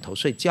着枕头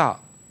睡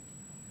觉。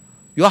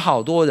有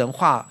好多人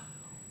画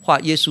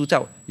耶稣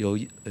在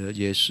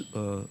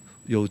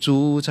有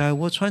主在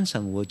我船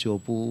上，我就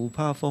不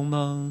怕风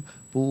浪，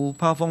不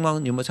怕风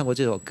浪。你有没有唱过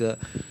这首歌？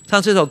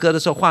唱这首歌的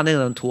时候画那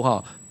种图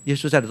耶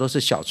稣在的都是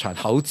小船，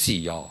好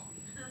挤哦。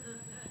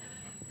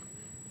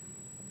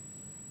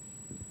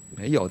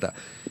没有的，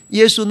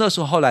耶稣那时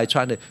候后来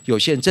穿的，有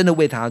些人真的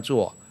为他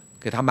做，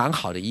给他蛮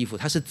好的衣服，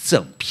他是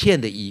整片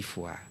的衣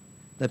服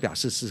那表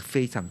示是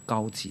非常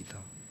高级的，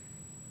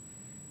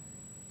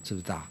知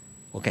不知道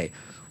 ？OK，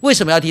 为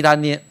什么要替他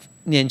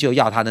念就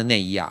要他的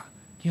内衣啊？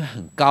因为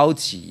很高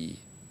级。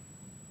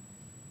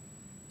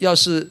要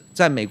是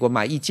在美国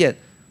买一件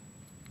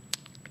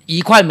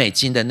1块美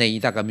金的内衣，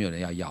大概没有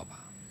人要吧？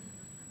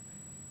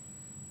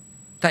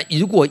但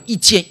如果一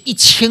件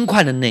1000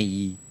块的内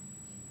衣，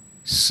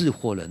是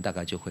货人大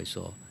概就会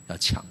说要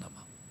抢了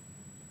嘛。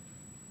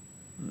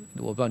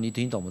我不知道你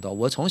听懂不懂？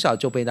我从小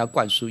就被他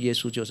灌输，耶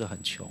稣就是很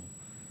穷，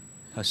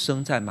他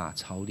生在马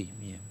槽里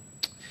面，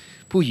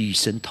不与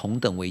神同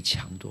等为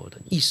强夺的，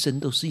一生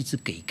都是一直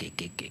给。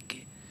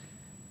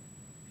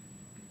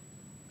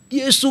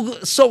耶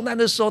稣受难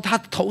的时候，他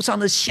头上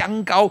的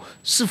香膏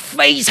是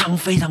非常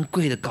非常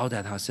贵的，膏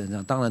在他身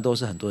上，当然都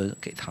是很多人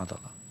给他的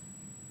了。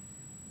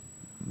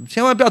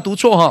千万不要读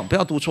错哈，不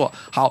要读错。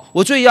好，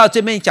我最要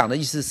这边讲的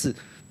意思是，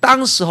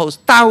当时候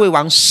大卫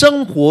王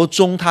生活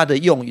中他的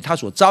用语，他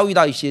所遭遇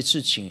到一些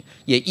事情，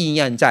也应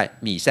验在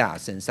弥赛亚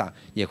身上，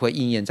也会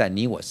应验在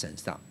你我身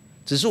上。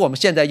只是我们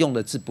现在用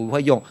的字不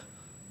会用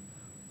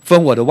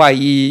分我的外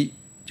衣，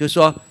就是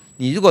说，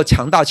你如果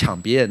强盗抢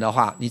别人的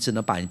话，你只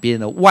能把别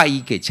人的外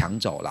衣给抢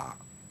走了。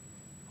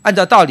按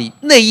照道理，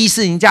内衣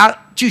是人家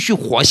继续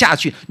活下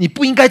去，你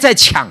不应该再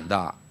抢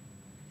的。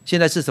现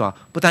在是什么？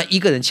不但一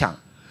个人抢，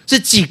是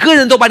几个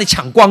人都把你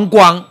抢光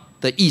光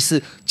的意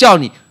思，叫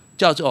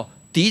做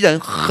敌人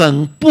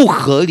很不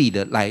合理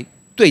的来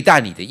对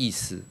待你的意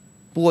思。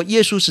不过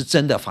耶稣是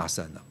真的发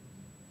生了，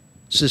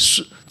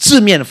是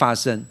字面的发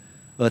生，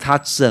而他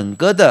整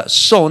个的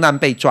受难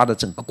被抓的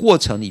整个过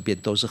程里边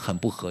都是很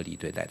不合理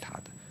对待他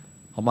的，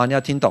好吗？你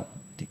要听懂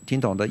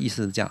的意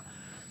思是这样。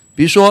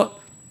比如说，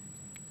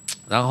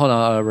然后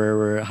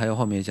呢，还有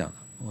后面讲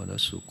我的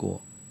属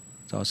过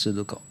找狮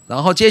子狗，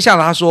然后接下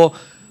来他说，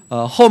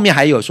后面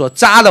还有说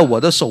扎了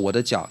我的手我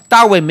的脚，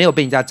大卫没有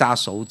被人家扎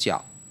手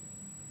脚，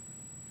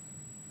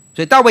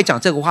所以大卫讲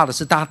这个话的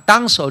是他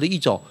当时候的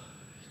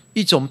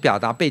一种表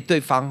达被对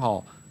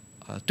方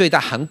对待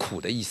很苦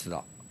的意思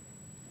了。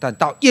但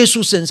到耶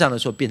稣身上的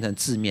时候，变成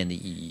字面的意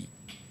义。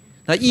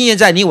那应验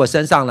在你我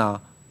身上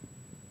呢？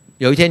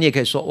有一天你也可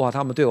以说，哇，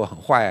他们对我很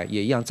坏，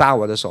也一样扎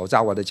我的手，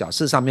扎我的脚。事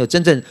实上没有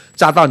真正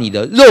扎到你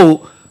的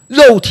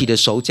肉体的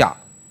手脚，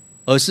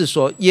而是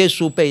说耶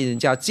稣被人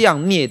家这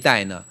样虐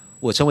待呢。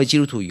我成为基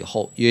督徒以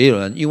后，也有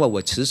人因为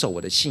我持守我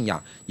的信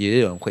仰，也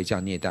有人会这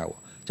样虐待我，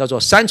叫做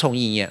三重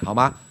应验，好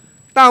吗？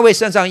大卫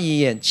身上应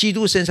验，基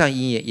督身上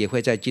应验，也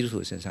会在基督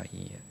徒身上应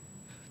验。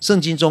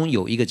圣经中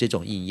有一个这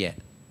种应验，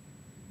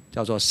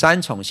叫做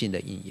三重性的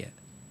应验。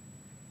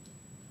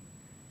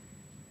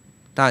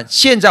但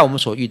现在我们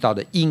所遇到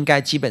的，应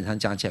该基本上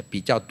讲起来比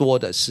较多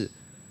的是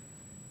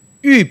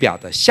预表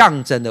的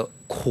象征的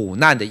苦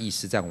难的意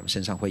思，在我们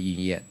身上会应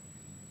验。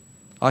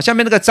好，下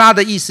面那个扎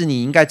的意思，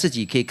你应该自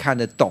己可以看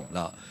得懂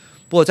了。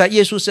不过在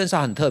耶稣身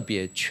上很特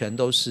别，全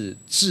都是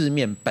字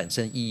面本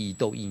身意义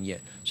都应验，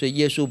所以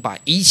耶稣把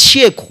一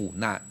切苦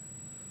难、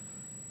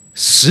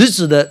实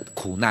质的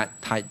苦难，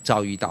他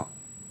遭遇到。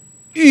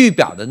预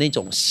表的那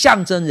种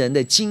象征人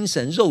的精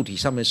神肉体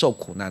上面受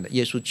苦难的，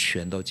耶稣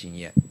全都经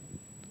验，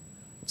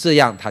这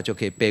样他就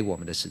可以背我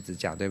们的十字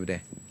架，对不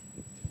对？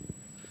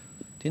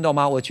听懂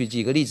吗？我举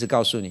几个例子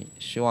告诉你，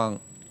希望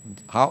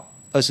好。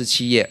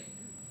27页，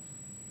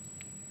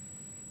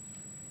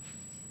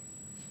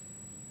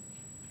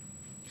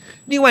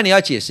另外你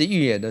要解释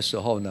预言的时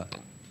候呢，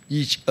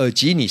以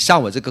及你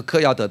上我这个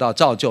课要得到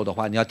造就的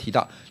话，你要提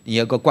到你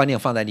有个观念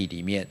放在你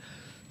里面，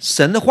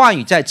神的话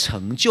语在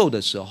成就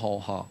的时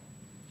候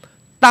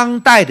当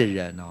代的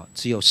人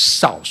只有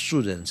少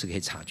数人是可以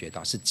察觉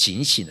到，是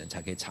警醒人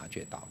才可以察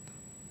觉到的。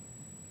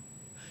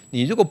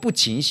你如果不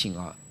警醒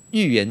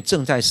预言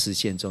正在实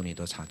现中，你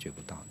都察觉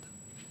不到的。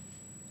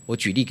我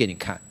举例给你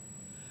看，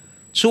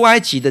出埃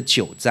及的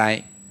9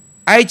灾，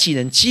埃及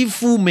人几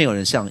乎没有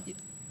人向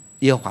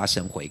耶和华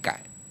神悔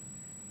改，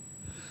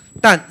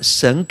但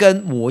神跟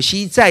摩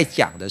西在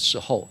讲的时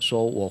候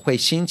说，我会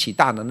兴起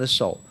大能的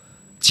手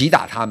击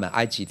打他们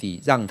埃及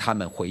地，让他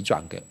们回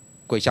转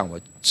归向我，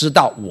知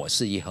道我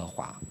是耶和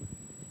华。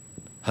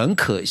很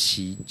可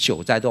惜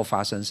9灾都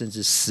发生，甚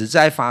至10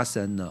灾发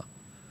生了，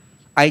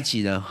埃及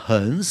人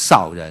很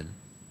少人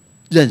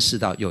认识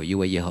到有一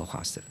位耶和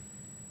华神。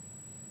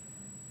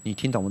你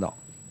听懂不懂？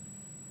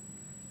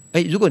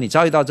如果你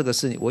遭遇到这个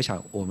事，我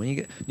想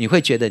你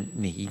会觉得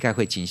你应该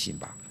会警醒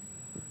吧，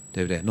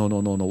对不对？ No，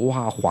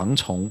 哇，蝗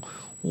虫，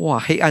哇，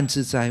黑暗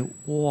之灾，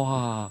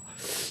哇，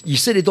以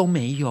色列都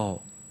没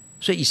有，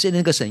所以以色列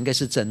那个神应该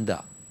是真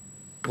的。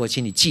我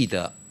请你记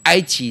得，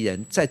埃及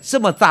人在这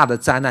么大的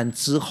灾难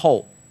之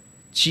后，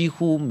几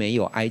乎没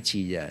有埃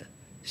及人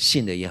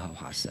信的耶和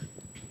华神。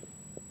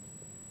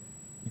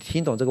你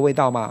听懂这个味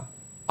道吗？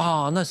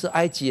那是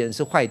埃及人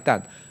是坏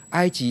蛋，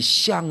埃及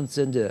象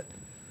征着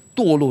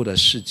堕落的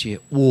世界。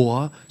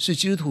我是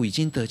基督徒已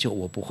经得救，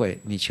我不会。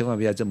你千万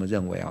不要这么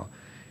认为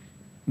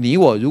你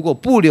我如果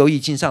不留意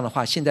经上的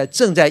话，现在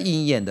正在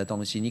应验的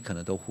东西，你可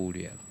能都忽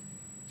略了，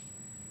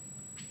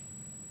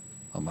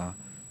好吗？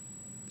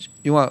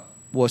因为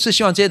我是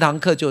希望这堂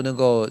课就能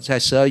够在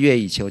12月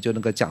以前，我就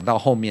能够讲到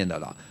后面的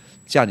了，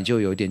这样你就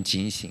有点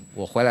警醒。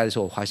我回来的时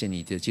候，我发现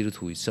你的基督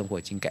徒生活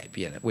已经改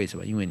变了，为什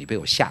么？因为你被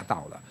我吓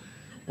到了。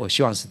我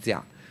希望是这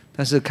样，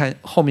但是看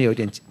后面有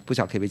点不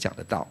晓得可不可以讲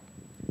得到。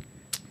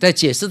在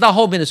解释到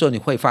后面的时候，你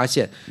会发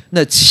现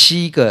那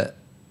七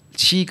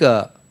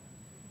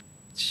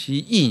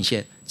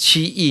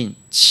七印、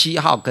七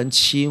号跟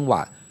七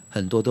晚，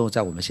很多都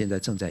在我们现在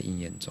正在应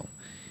验中，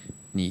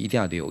你一定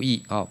要留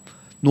意啊。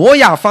挪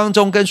亚方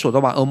舟跟所多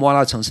玛、蛾摩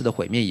拉城市的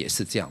毁灭也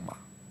是这样嘛。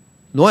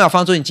挪亚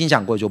方舟已经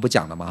讲过，就不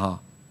讲了嘛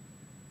哈。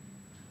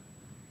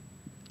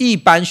一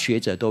般学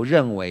者都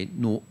认为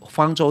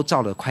方舟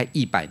造了快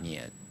100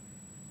年，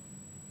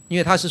因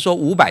为他是说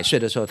500岁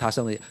的时候，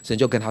神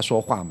就跟他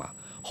说话嘛。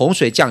洪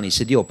水降临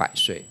是600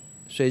岁，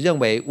所以认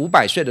为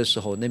500岁的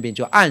时候，那边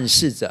就暗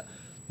示着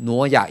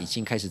挪亚已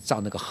经开始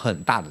造那个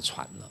很大的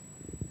船了。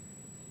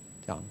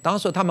这样，当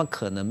时他们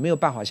可能没有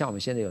办法像我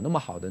们现在有那么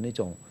好的那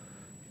种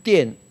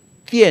电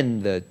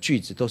的句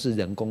子，都是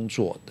人工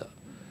做的，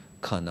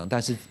可能，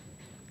但是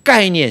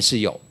概念是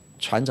有。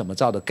船怎么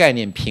造的概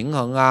念，平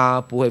衡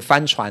啊，不会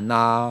翻船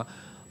啊，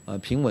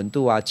平稳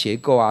度啊，结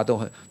构啊，都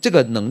很这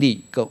个能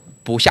力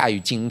不下于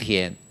今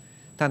天，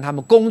但他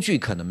们工具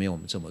可能没有我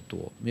们这么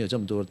多，没有这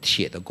么多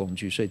铁的工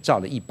具，所以造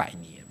了100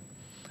年，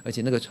而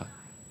且那个船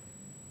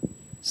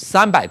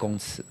300公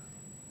尺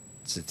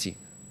直径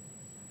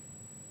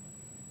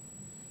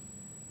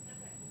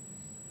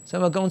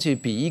，300公尺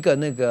比一个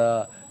那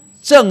个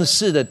正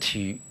式的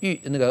体育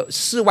那个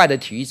室外的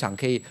体育场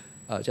可以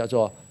叫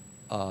做。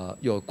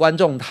有观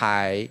众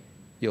台，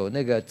有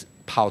那个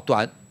跑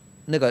短，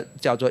那个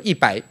叫做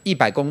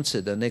100公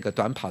尺的那个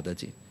短跑的，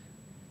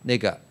那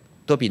个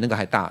都比那个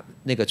还大，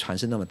那个船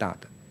是那么大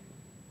的，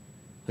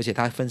而且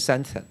它分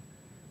3层，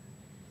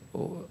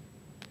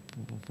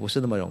不是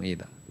那么容易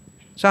的，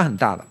算很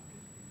大了，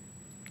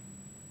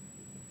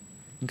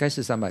应该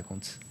是300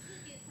公尺，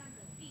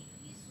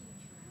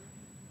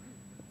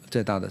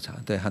最大的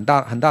船，对，很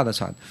大的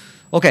船。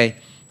OK，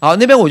 好，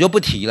那边我就不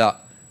提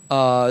了。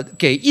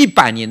给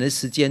100年的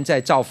时间在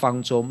造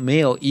方舟，没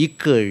有一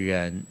个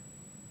人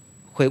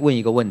会问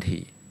一个问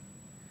题：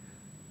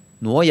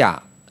挪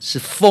亚是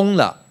疯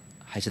了，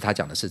还是他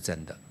讲的是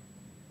真的？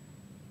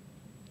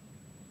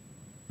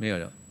没有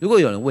人。如果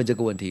有人问这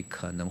个问题，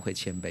可能会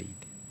谦卑一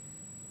点，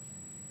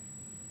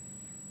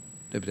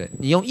对不对？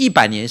你用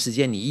100年时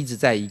间，你一直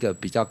在一个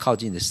比较靠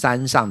近的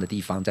山上的地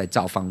方在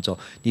造方舟，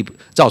你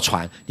造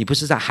船，你不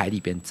是在海里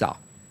边造，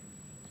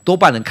多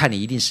半人看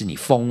你一定是你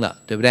疯了，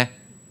对不对？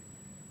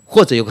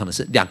或者有可能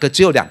是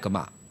只有两个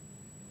嘛，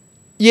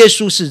耶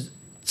稣是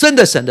真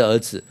的神的儿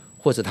子，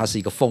或者他是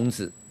一个疯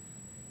子。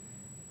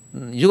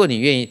如果你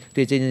愿意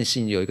对这件事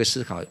情有一个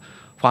思考，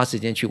花时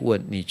间去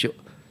问，你就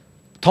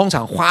通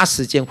常花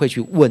时间会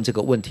去问这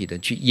个问题的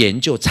人，去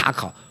研究查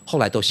考，后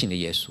来都信了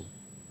耶稣。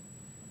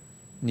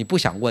你不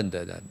想问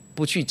的人，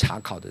不去查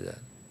考的人，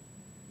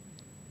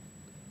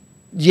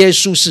耶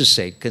稣是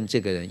谁跟这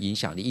个人影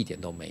响力一点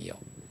都没有。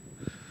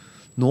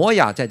挪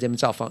亚在这边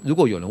造方，如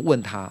果有人问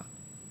他，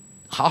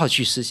好好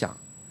去思想，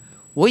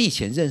我以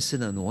前认识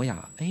的挪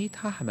亚，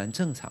他还蛮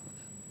正常的，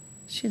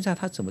现在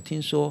他怎么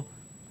听说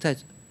在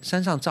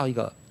山上造一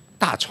个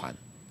大船？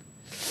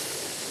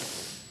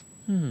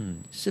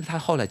是不是他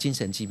后来精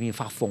神疾病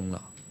发疯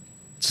了，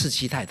刺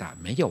激太大？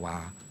没有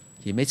啊，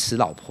也没死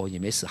老婆，也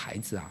没死孩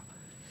子啊，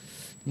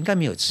应该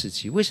没有刺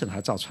激，为什么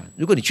他造船？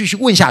如果你继续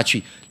问下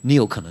去，你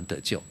有可能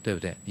得救，对不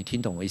对？你听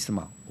懂我意思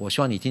吗？我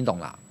希望你听懂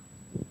了。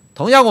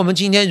同样，我们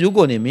今天如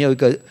果你没有一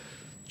个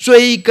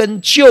追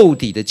根究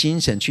底的精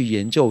神去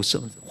研究神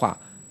话，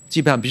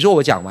基本上比如说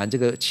我讲完这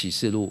个启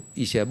示录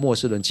一些末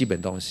世论基本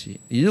东西，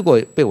你如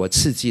果被我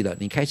刺激了，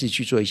你开始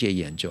去做一些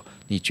研究，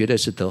你绝对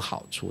是得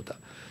好处的。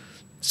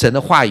神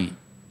的话语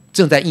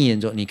正在应验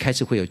中，你开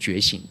始会有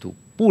觉醒度，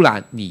不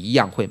然你一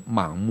样会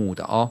盲目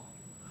的哦。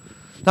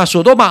那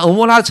所多玛、蛾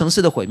摩拉城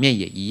市的毁灭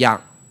也一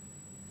样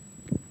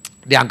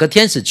，2个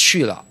天使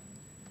去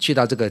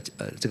到这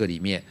个里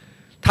面，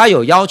他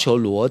有要求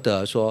罗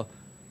德说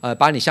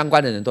把你相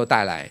关的人都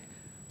带来，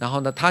然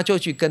后呢，他就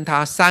去跟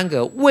他2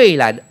个未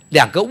来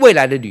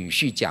的女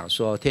婿讲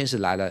说，天使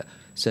来了，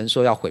神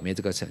说要毁灭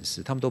这个城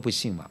市，他们都不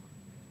信嘛。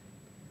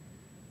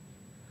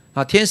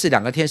那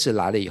2个天使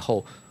来了以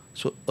后，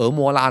说蛾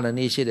摩拉的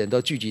那些人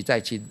都聚集在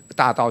一起，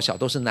大到小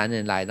都是男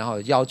人来，然后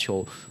要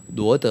求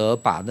罗德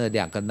把那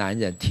2个男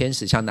人，天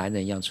使像男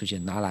人一样出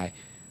现，拿来，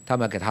他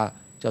们给他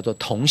叫做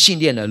同性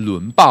恋的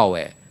轮报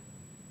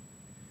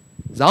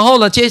然后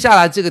呢，接下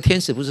来这个天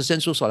使不是伸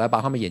出手来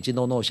把他们眼睛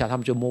都弄瞎，他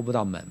们就摸不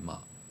到门嘛。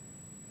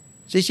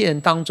这些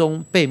人当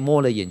中被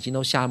摸了眼睛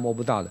都瞎摸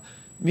不到的，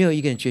没有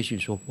一个人觉醒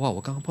说，哇，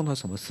我刚刚碰到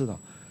什么事了，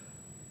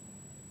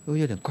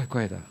有点怪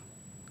怪的，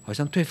好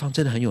像对方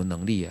真的很有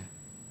能力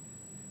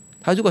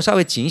他如果稍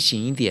微警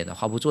醒一点的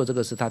话，不做这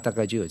个事，他大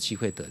概就有机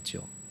会得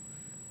救。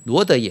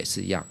罗德也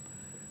是一样，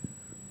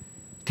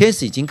天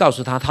使已经告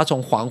诉他，他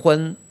从黄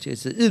昏就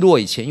是日落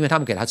以前，因为他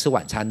们给他吃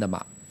晚餐的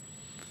嘛，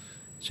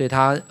所以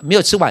他没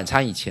有吃晚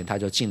餐以前，他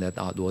就进了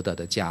到罗德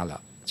的家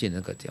了，进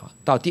那个地方。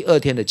到第2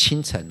天的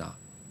清晨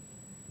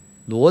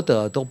罗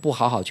德都不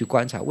好好去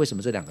观察，为什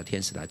么这2个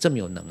天使来这么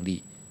有能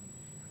力？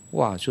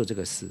哇，做这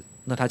个事，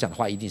那他讲的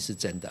话一定是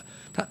真的。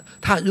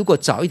他如果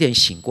早一点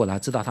醒过来，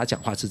知道他讲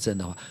话是真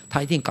的话，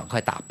他一定赶快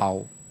打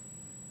包，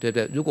对不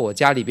对？如果我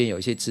家里边有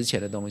一些值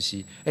钱的东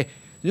西，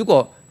如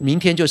果明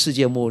天就世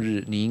界末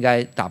日，你应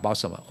该打包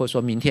什么？或者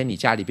说明天你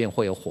家里边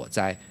会有火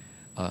灾，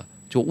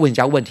就问人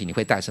家问题，你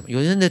会带什么？有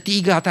人的第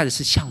一个要带的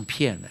是相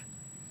片呢，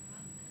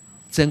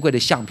珍贵的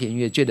相片，因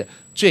为觉得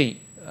最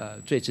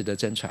值得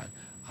珍传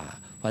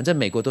啊。反正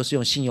美国都是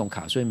用信用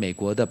卡，所以美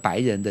国的白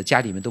人的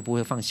家里面都不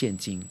会放现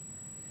金。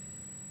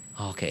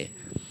OK，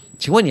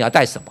 请问你要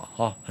带什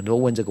么？很多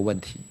人问这个问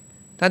题。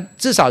但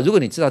至少如果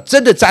你知道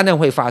真的灾难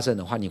会发生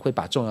的话，你会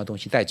把重要的东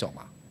西带走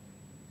吗？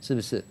是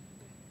不是？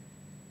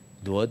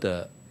罗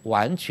德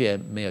完全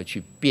没有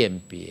去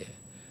辨别，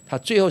他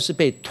最后是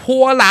被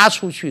拖拉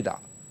出去的，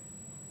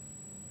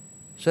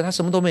所以他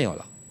什么都没有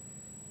了。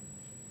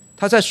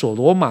他在所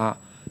罗马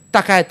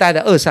大概待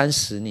了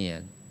20-30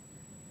年，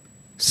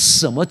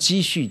什么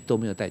积蓄都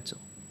没有带走。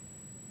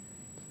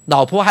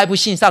老婆还不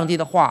信上帝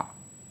的话，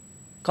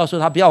告诉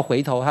他不要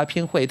回头，他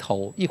偏回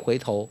头，一回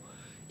头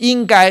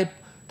应该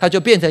他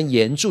就变成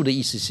援助的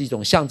意思，是一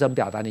种象征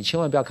表达。你千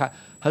万不要看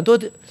很多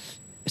的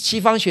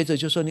西方学者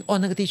就说你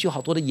那个地区有好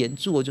多的援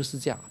助就是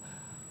这样，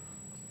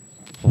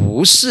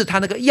不是，他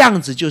那个样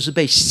子就是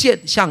被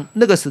像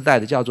那个时代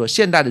的叫做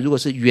现代的，如果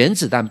是原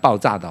子弹爆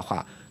炸的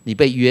话，你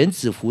被原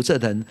子辐射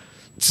能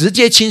直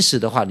接侵蚀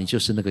的话，你就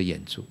是那个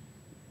援助。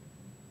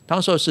当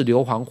时候是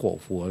硫磺火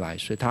狐而来，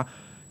所以他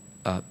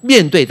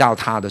面对到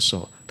他的时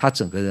候，他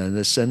整个人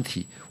的身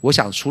体，我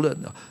想除了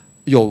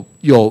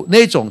有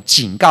那种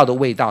警告的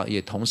味道，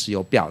也同时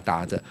有表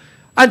达着。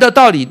按照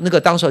道理，那个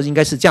当时应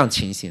该是这样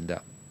情形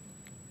的，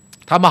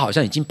他们好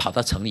像已经跑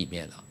到城里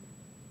面了，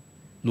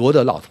罗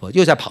德老婆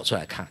又再跑出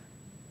来看，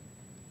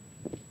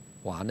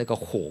哇，那个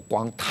火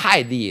光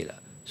太烈了，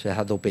所以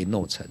他都被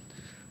弄成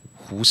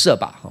辐射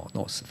吧，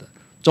弄死的。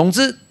总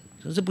之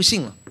就是不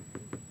信了。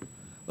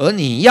而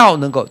你要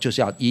能够，就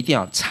是一定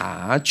要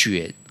察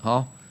觉。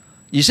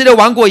以色列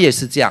王国也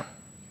是这样。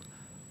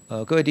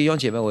各位弟兄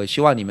姐妹，我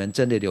希望你们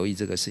真的留意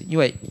这个事，因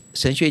为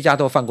神学家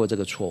都犯过这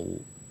个错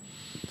误。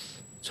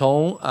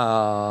从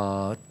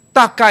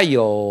大概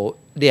有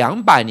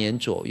200年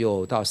左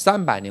右到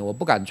300年，我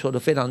不敢说的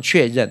非常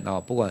确认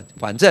啊。不管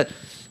反正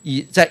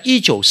在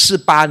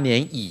1948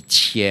年以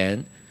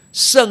前，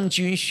圣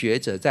经学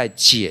者在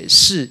解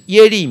释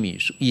耶利米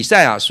书、以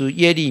赛亚书、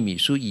耶利米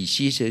书、以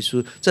西结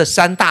书这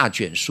3大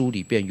卷书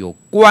里边，有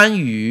关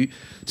于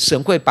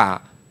神会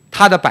把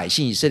他的百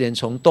姓以色列人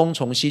从东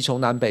从西从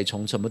南北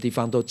从什么地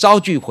方都招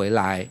聚回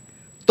来，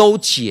都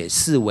解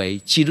释为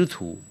基督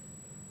徒。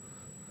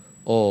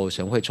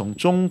神会从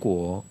中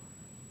国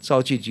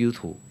招聚基督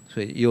徒，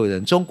所以也有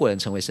人中国人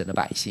成为神的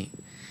百姓。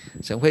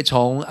神会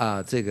从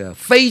这个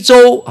非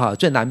洲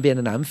最南边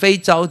的南非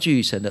招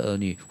聚神的儿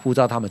女，呼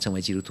召他们成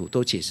为基督徒，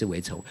都解释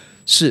为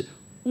是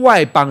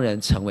外邦人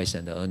成为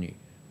神的儿女。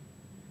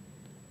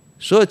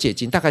所有解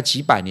经大概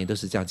几百年都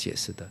是这样解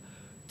释的，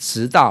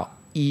直到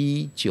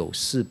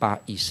1948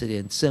以色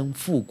列真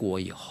复国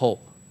以后，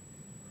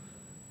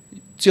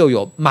就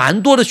有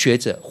蛮多的学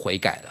者悔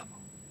改了。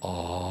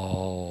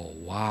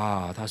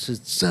哇，他是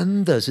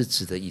真的是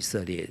指的以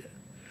色列人，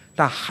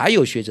但还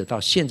有学者到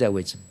现在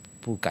为止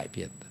不改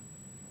变的。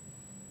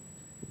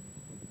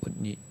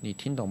你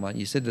听懂吗？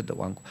以色列的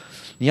王国，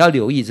你要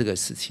留意这个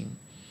事情。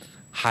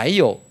还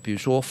有比如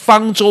说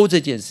方舟这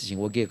件事情，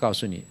我可以告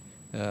诉你，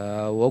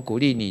我鼓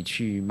励你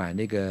去买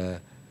那个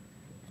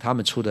他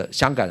们出的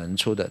香港人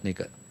出的那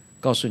个，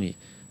告诉你，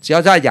只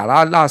要在亚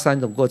拉腊山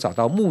能够找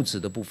到木质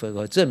的部分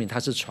和证明它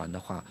是船的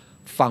话，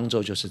方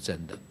舟就是真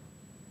的。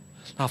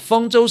那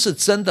方舟是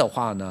真的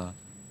话呢，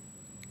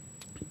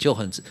就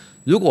很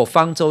如果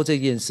方舟这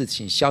件事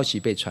情消息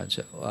被传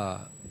出，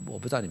我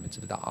不知道你们知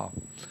不知道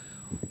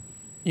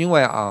因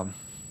为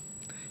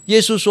耶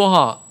稣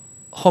说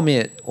后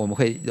面我们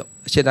会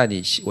现在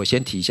我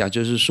先提一下，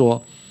就是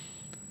说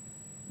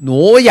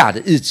挪亚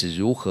的日子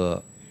如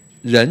何，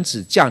人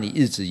子降临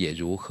日子也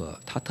如何，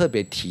他特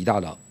别提到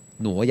了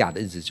挪亚的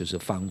日子就是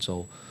方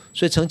舟。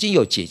所以曾经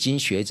有解经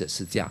学者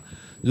是这样，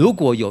如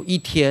果有一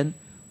天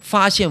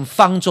发现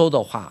方舟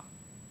的话，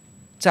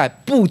在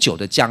不久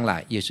的将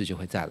来耶稣就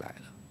会再来了。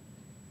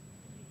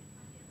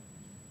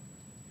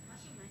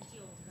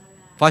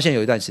发现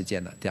有一段时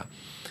间了这样，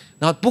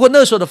然后不过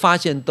那时候的发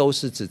现都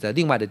是指在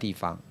另外的地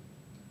方，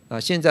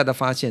现在的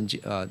发现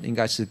应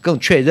该是更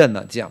确认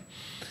了这样。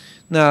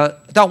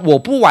但我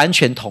不完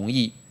全同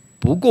意，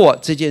不过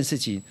这件事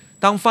情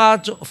当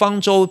方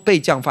舟被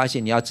这样发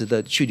现，你要值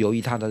得去留意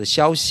它的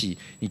消息，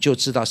你就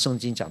知道圣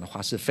经讲的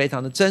话是非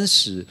常的真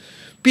实，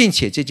并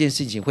且这件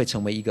事情会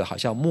成为一个好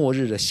像末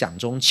日的响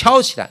钟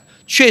敲起来，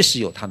确实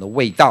有它的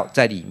味道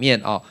在里面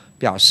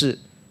表示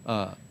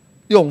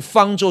用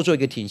方舟做一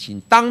个提醒，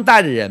当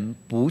代的人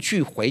不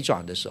去回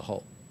转的时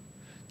候，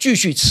继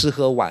续吃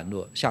喝玩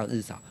乐，像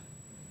日常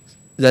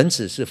人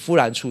只是忽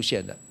然出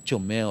现的，就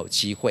没有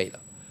机会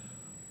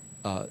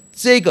了。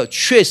这个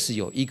确实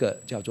有一个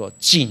叫做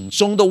警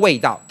钟的味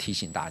道，提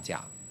醒大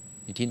家，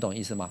你听懂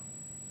意思吗？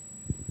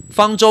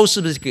方舟是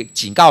不是给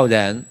警告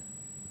人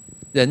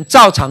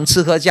照常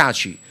吃喝嫁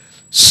娶？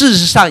事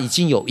实上已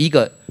经有一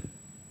个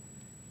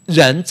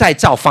人在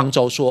造方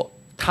舟，说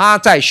他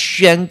在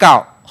宣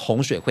告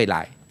洪水会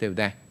来，对不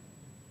对？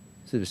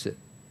是不是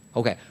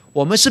 ？OK，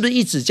 我们是不是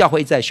一直教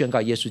会在宣告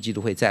耶稣基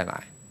督会再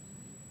来？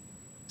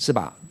是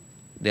吧？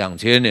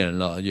 2000年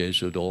了，耶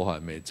稣都还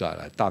没再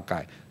来，大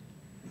概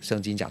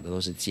圣经讲的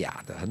都是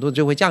假的，很多人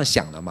就会这样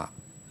想了嘛。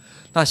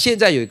那现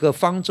在有一个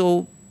方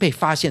舟被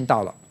发现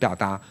到了，表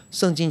达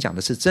圣经讲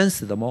的是真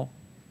实的吗？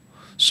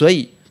所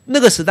以那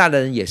个时代的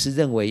人也是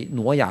认为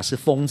挪亚是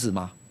疯子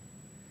吗？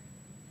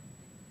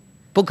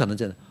不可能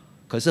真的。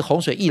可是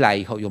洪水一来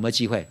以后，有没有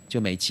机会？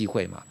就没机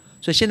会嘛。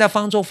所以现在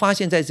方舟发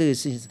现在这个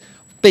事情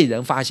被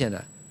人发现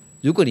了，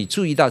如果你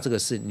注意到这个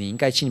事，你应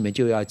该心里面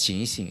就要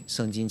警醒，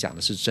圣经讲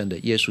的是真的，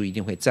耶稣一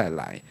定会再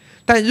来。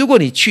但如果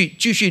你去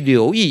继续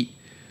留意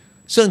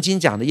圣经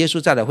讲的耶稣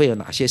再来会有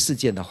哪些事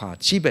件的话，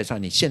基本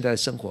上你现在的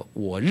生活，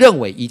我认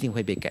为一定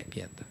会被改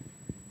变的。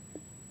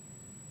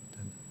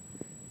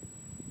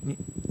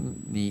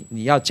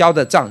你要交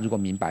的账，如果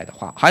明白的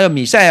话，还有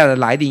弥赛亚的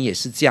来临也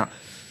是这样。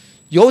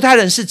犹太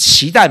人是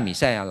期待弥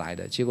赛亚来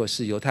的，结果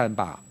是犹太人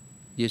把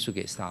耶稣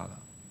给杀了。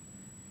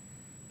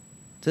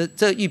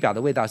这预表的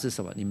味道是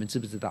什么？你们知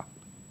不知道？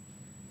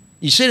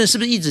以色列人是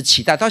不是一直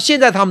期待？到现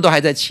在他们都还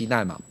在期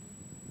待嘛？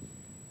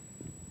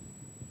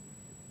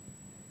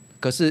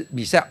可是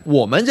弥赛亚，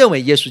我们认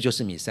为耶稣就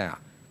是弥赛亚，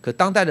可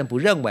当代人不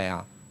认为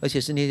啊，而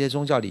且是那些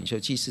宗教领袖、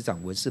祭司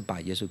长、文士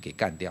把耶稣给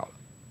干掉了。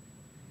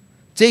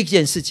这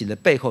件事情的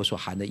背后所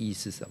含的意义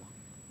是什么？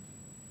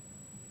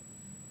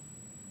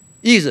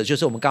意思就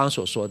是我们刚刚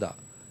所说的，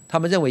他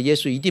们认为耶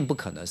稣一定不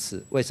可能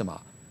是，为什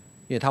么？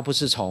因为他不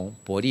是从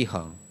伯利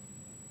恒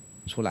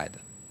出来的，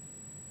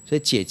所以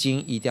解经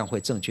一定要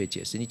会正确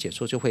解释，你解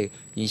错就会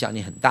影响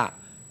你很大。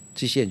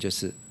这些人就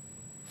是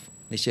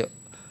那些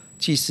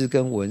祭司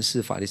跟文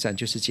士、法利赛人，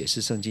就是解释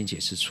圣经解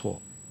释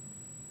错，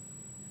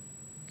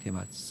可以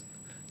吗？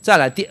再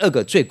来第二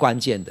个最关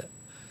键的，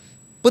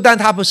不但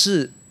他不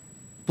是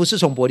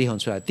从伯利恒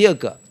出来，第二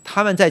个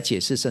他们在解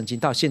释圣经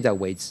到现在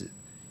为止，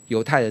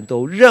犹太人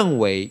都认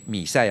为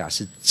弥赛亚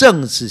是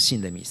政治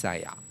性的弥赛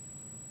亚。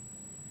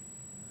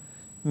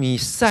弥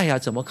赛亚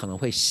怎么可能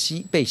会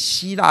被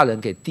希腊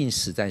人给钉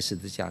死在十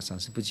字架上？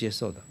是不接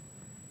受的。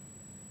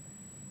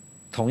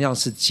同样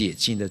是解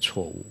经的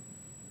错误。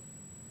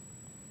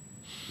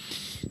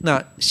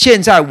那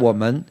现在我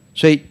们，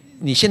所以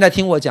你现在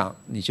听我讲，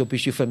你就必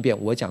须分辨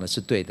我讲的是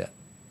对的，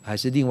还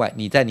是另外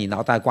你在你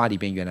脑袋瓜里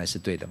边原来是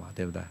对的嘛？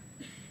对不对？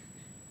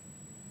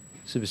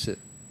是不是？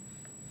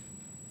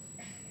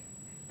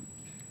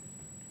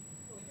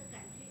我的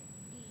感觉，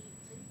你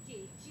从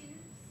解经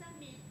上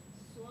面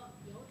说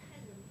犹太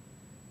人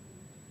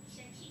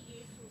相信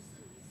耶稣是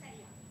弥赛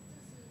亚，这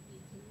是你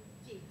从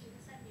解经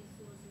上面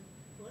说是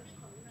伯利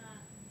恒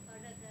啊，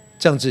那个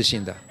政治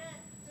性的。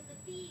这个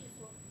地域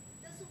说，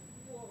但是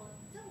我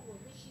在我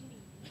的心里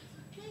一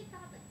直最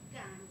大的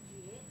感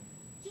觉，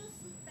就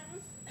是当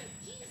时的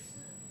祭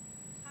司，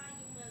他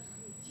因为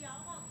很骄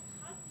傲，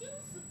他就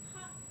是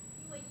怕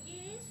因为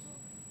耶稣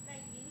来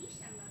影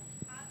响了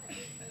他的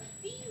那个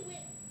地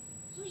位，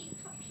所以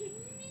他拼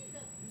命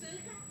的遮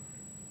盖。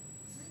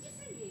实际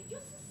上也就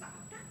是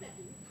撒旦的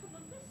灵，他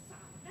们被撒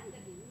旦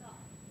的灵了，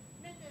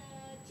那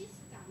个祭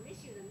司长那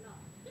些人了，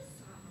被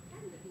撒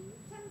旦的灵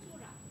占住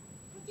了，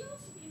他就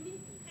是拼命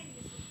抵抗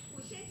耶稣。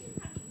我相信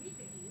他里面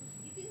的灵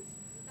一定是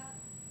知道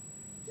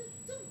的。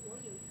这我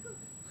有一个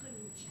很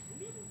强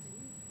烈的从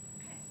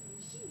开始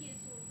信耶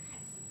稣开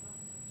始的，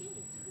就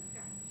有这个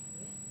感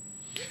觉。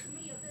为什么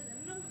有的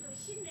人那么多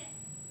信呢？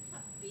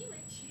他地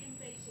位谦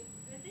卑些，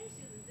跟那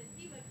些人的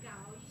地位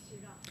高一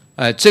些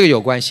了。这个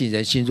有关系，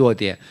人性弱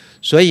点。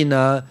所以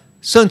呢，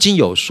圣经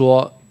有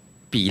说，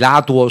比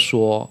拉多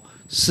说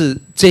是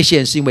这些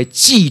人是因为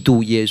嫉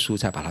妒耶稣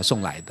才把他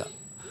送来的，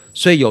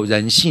所以有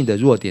人性的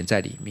弱点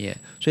在里面。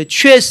所以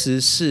确实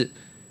是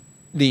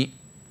你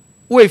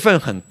位分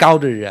很高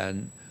的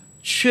人，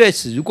确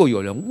实如果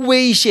有人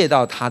威胁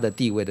到他的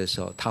地位的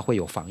时候，他会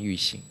有防御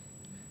性。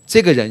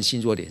这个人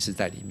性弱点是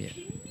在里面，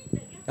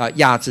要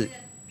压制。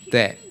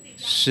对，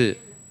是，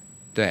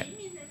对。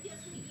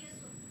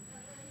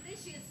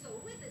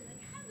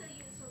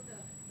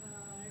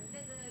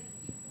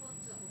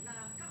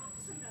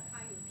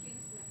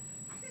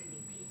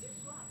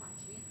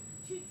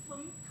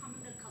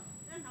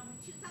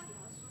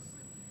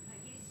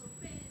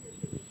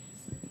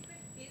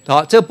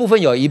好，这部分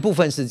有一部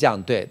分是这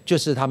样，对，就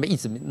是他们一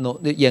直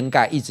掩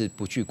盖，一直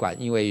不去管，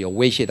因为有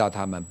威胁到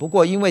他们。不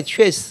过，因为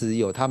确实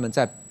有他们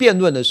在辩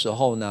论的时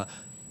候呢，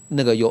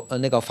那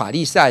个法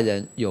利赛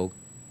人有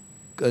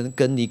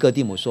跟尼哥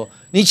底母说：“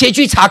你前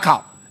去查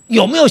考，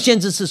有没有先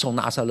知是从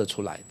拿撒勒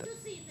出来的？”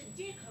这是一种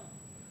借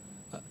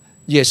口。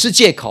也是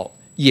借口，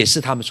也是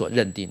他们所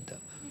认定的。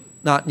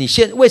那你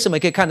为什么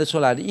可以看得出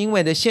来呢？因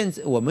为呢，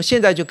我们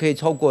现在就可以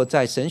透过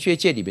在神学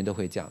界里面都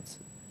会这样子。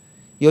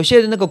有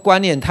些人那个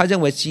观念，他认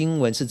为经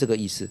文是这个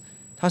意思，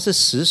他是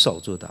死守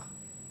住的，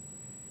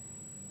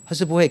他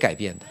是不会改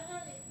变的。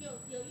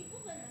有一部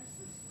分人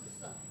是死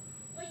守，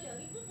而有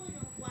一部分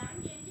人完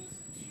全就是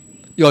去。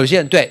有些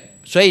人对，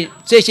所以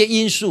这些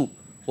因素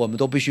我们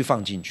都必须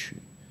放进去。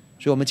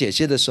所以我们解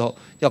析的时候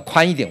要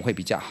宽一点会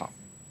比较好。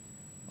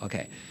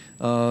OK，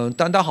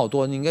单好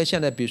多，你看现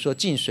在比如说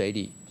进水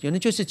里，有人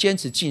就是坚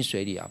持进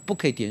水里啊，不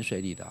可以点水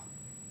里的。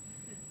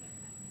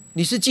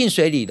你是进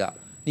水里的。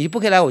你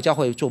不可以来我教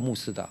会做牧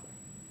师的，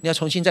你要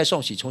重新再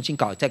受洗，重新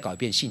再搞一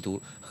遍信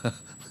徒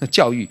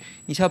教育，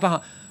你才有办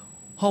法。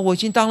我已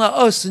经当了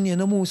20年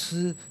的牧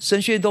师，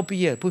神学院都毕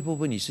业，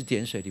不，你是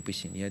点水里不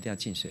行，你一定要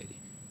进水里。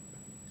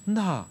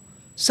那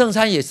圣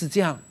餐也是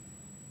这样，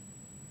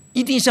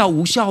一定是要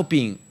无酵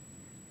饼，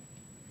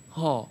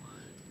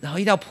然后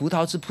一定要葡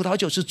萄汁，葡萄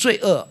酒是罪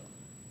恶。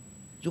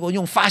如果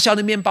用发酵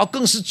的面包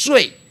更是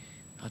罪，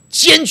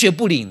坚决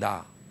不领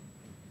的。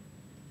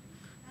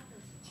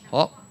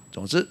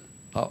总之，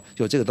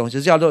有这个东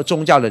西叫做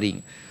宗教的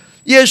灵。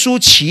耶稣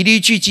骑驴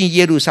俱进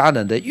耶路撒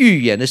冷的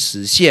预言的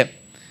实现，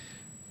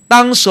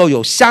当时候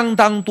有相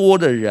当多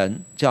的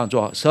人这样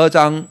做。12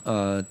章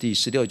第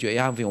16节，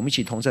约翰福音，我们一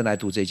起同声来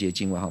读这节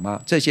经文好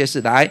吗？这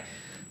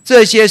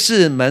些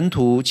是门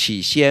徒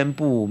起先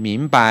不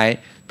明白，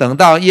等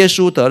到耶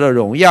稣得了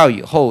荣耀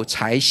以后，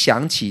才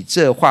想起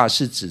这话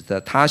是指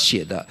的他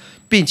写的，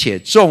并且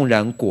众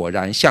人果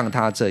然像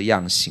他这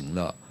样行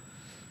了。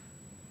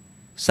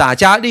撒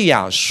迦利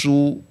亚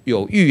书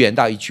有预言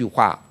到一句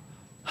话，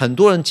很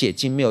多人解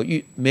经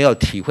没有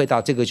体会到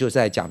这个就是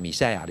在讲弥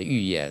赛亚的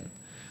预言。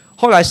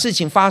后来事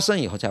情发生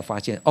以后才发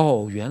现，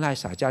原来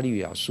撒迦利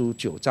亚书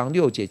9章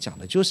6节讲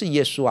的就是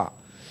耶稣啊。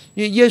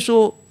因为耶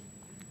稣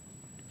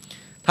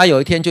他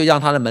有一天就让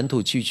他的门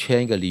徒去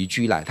牵一个驴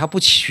驹来，他不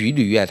骑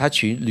驴，他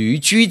骑驴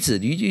驹子，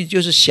驴驹就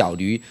是小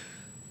驴，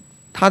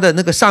他的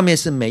那个上面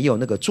是没有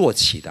那个坐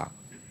骑的，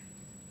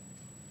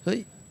所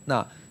以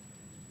那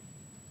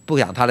不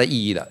讲它的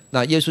意义了。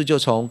那耶稣就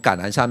从橄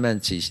榄上面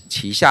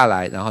骑下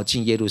来，然后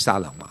进耶路撒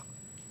冷嘛。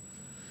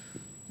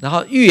然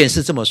后预言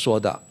是这么说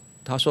的，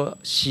他说：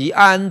锡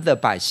安的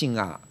百姓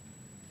啊，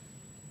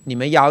你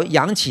们要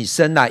扬起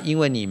身来，因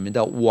为你们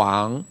的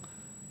王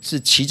是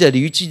骑着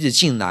驴驹子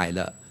进来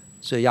了，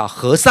所以要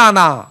何撒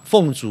那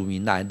奉主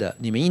名来的，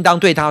你们应当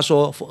对他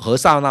说：何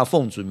撒那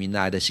奉主名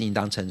来的是应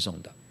当称颂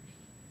的。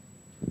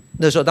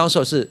当时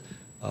候是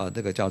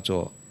这个叫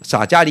做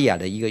撒迦利亚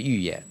的一个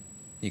预言，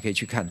你可以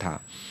去看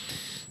它。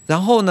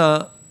然后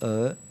呢，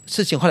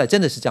事情后来真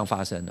的是这样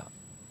发生的。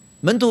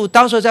门徒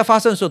当时在发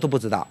生的时候都不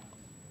知道，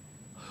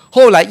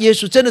后来耶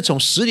稣真的从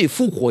死里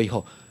复活以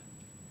后，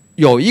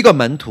有一个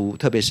门徒，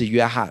特别是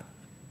约翰，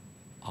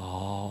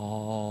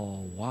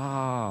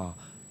哇，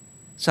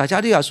撒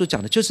迦利亚书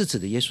讲的就是指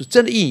的耶稣，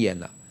真的应验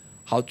了。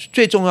好，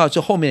最重要是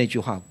后面一句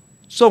话，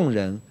众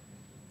人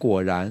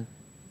果然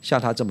像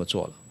他这么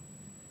做了。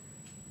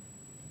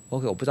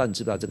OK， 我不知道你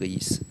知不知道这个意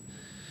思。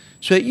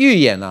所以预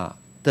言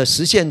的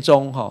实现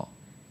中，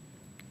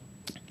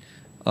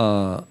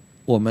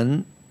我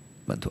们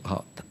门徒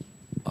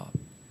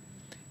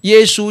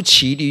耶稣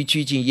骑驴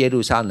俱进耶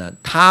路撒冷，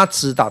他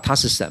知道他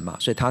是神嘛，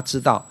所以他知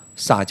道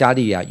撒迦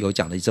利亚有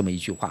讲的这么一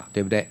句话，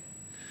对不对？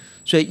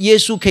所以耶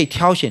稣可以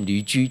挑选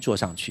驴驹坐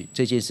上去，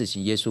这件事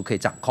情耶稣可以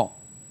掌控，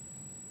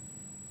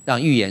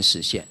让预言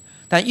实现。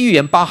但预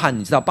言包含，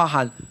你知道包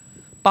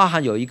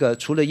含有一个，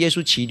除了耶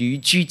稣骑驴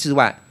驹之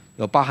外，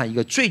有包含一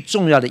个最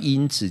重要的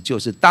因子，就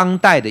是当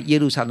代的耶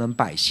路撒冷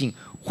百姓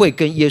会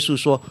跟耶稣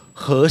说：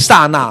何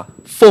撒那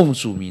奉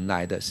主名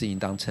来的是应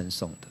当称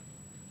颂的。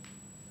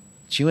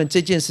请问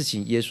这件事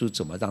情耶稣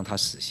怎么让它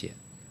实现？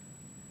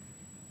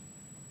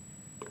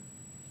我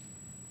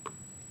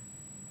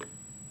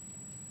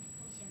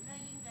想那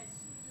应该是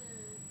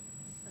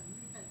神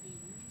的灵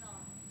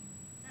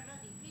在那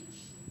里运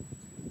行，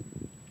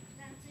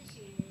让这些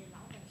老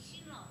百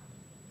姓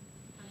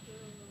他就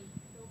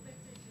都被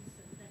这些神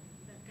的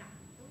灵的感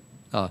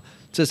动。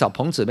至少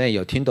彭姊妹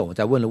有听懂我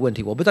在问的问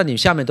题，我不知道你们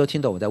下面都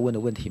听懂我在问的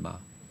问题吗？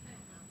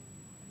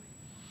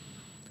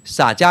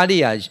撒迦利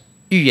亚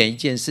预言一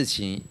件事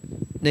情，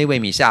那位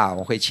弥赛亚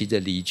王会骑着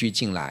驴驹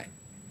进来，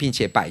并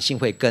且百姓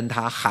会跟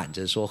他喊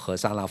着说：何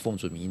撒那奉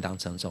主名应当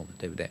称颂的，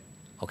对不对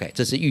 ？OK，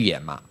 这是预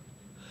言嘛？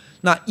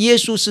那耶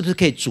稣是不是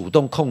可以主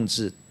动控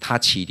制他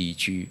骑驴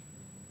驹？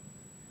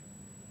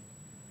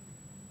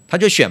他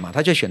就选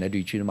了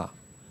驴驹了嘛，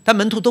但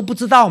门徒都不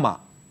知道嘛。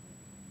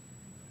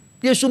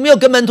耶稣没有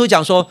跟门徒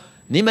讲说：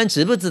你们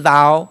知不知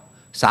道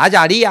撒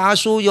迦利亚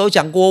书有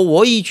讲过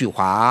我一句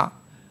话，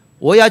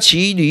我要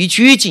骑驴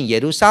驹进耶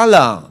路撒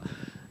冷，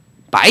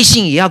百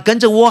姓也要跟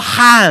着我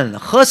喊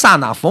何撒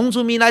那奉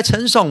主名来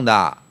称颂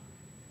的，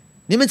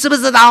你们知不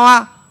知道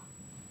啊？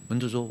门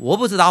徒说：我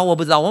不知道，我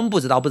们不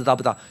知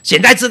道。现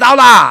在知道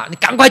了，你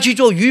赶快去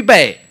做预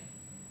备。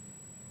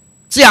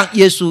这样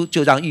耶稣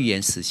就让预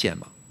言实现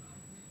嘛。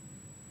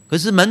可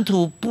是门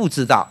徒不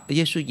知道，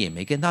耶稣也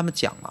没跟他们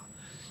讲嘛。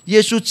耶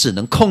稣只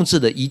能控制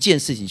的一件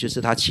事情就是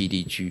他骑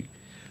驴驹，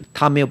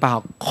他没有办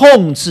法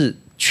控制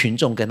群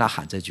众跟他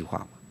喊这句话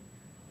嘛。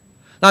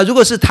那如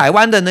果是台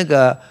湾的那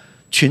个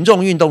群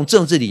众运动、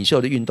政治领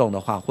袖的运动的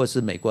话，或是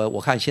美国，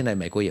我看现在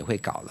美国也会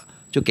搞了，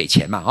就给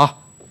钱嘛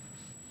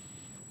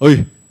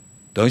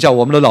等一下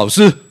我们的老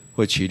师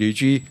会骑驴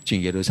驹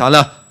进耶路撒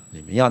冷，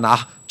你们要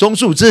拿棕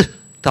树枝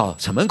到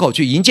城门口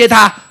去迎接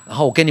他，然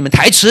后我给你们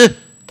台词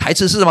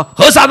是什么？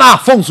何撒那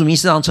奉主名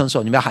应当称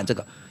颂，你们要喊这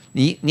个。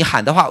你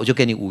喊的话，我就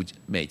给你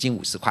美金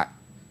50块，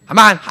喊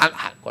不喊？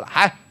喊过来，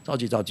喊召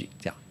集，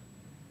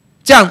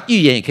这样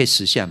预言也可以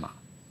实现嘛。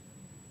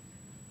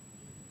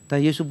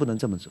但耶稣不能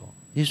这么做，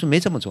耶稣没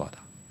这么做的。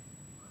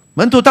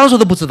门徒当时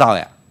都不知道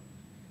呀，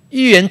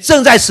预言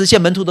正在实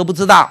现，门徒都不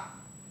知道，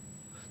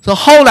是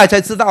后来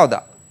才知道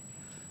的。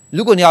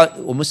如果你要，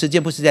我们时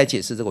间不是在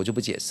解释这个，我就不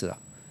解释了。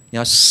你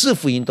要四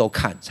福音都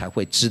看，才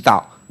会知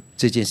道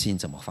这件事情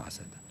怎么发生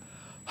的，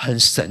很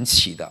神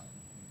奇的。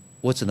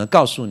我只能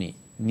告诉你，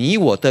你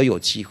我都有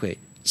机会，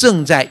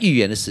正在预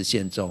言的实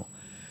现中。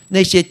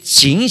那些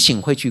警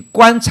醒会去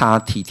观察、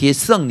体贴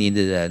圣灵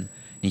的人，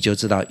你就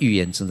知道预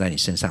言正在你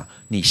身上，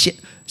你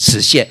实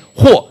现，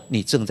或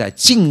你正在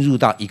进入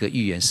到一个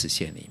预言实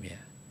现里面。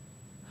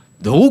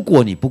如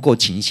果你不够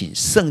警醒，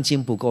圣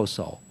经不够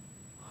熟，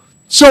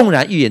纵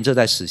然预言正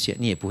在实现，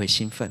你也不会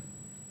兴奋，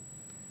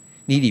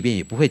你里面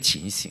也不会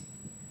警醒。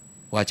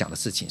我要讲的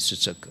事情是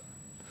这个，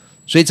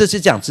所以这是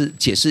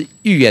解释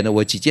预言的，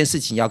我几件事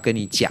情要跟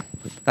你讲，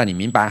让你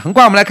明白。很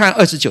快我们来看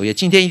29页，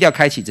今天一定要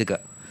开启这个。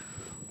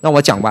让我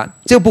讲完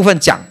这个部分，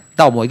讲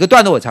到某一个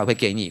段落，我才会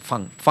给你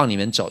放你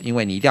们走，因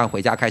为你一定要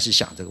回家开始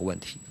想这个问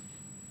题。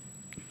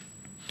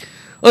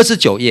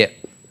29页，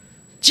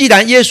既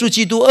然耶稣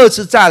基督二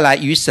次再来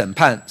与审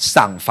判、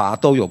赏罚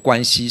都有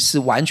关系，是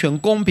完全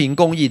公平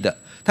公义的。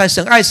但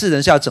神爱世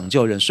人是要拯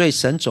救人，所以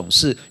神总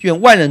是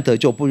愿万人得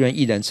救，不愿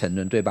一人沉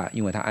沦，对吧？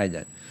因为他爱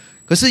人。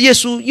可是耶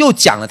稣又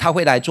讲了，他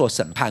会来做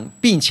审判，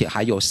并且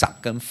还有赏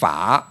跟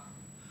罚。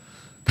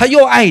他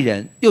又爱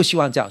人，又希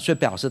望这样，所以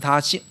表示他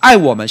爱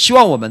我们，希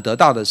望我们得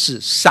到的是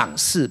赏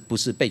赐，不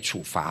是被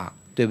处罚，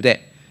对不对？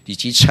以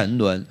及沉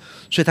沦，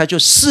所以他就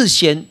事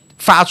先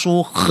发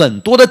出很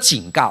多的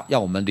警告，要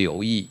我们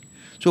留意。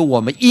所以我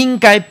们应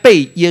该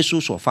被耶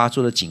稣所发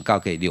出的警告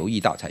给留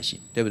意到才行，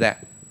对不对？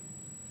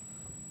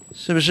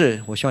是不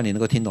是？我希望你能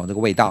够听懂这个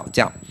味道。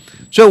这样，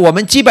所以我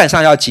们基本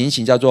上要警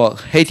醒，叫做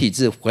黑体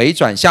字，回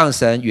转向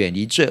神，远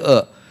离罪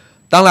恶。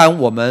当然，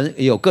我们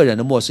也有个人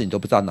的末世，你都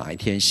不知道哪一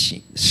天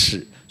行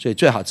事，所以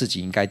最好自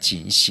己应该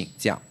警醒。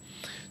这样，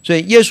所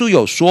以耶稣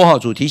有说，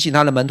主提醒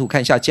他的门徒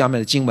看一下下面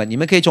的经文，你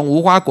们可以从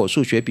无花果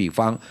树学比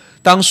方，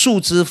当树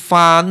枝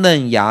发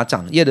嫩芽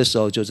长叶的时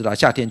候，就知道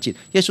夏天近。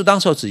耶稣当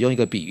时只用一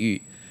个比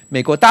喻。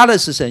美国达勒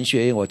斯神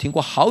学院我听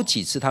过好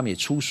几次，他们也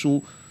出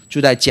书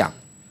就在讲，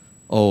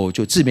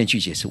就字面去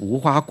解释无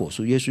花果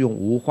树。耶稣用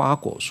无花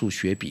果树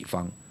学比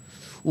方，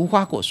无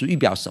花果树预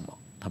表什么？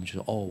他们就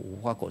说，无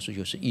花果树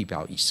就是预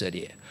表以色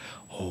列。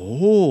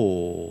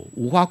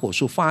无花果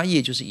树发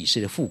叶就是以色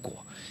列复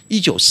国。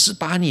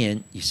1948年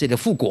以色列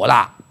复国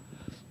啦，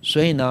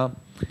所以呢，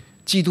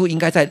基督应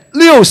该在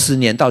60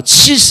年到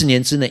70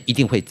年之内一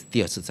定会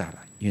第二次再来，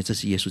因为这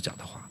是耶稣讲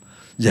的话。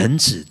人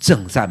子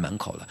正在门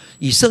口了。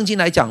以圣经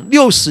来讲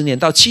，60年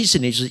到70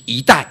年就是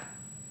一代，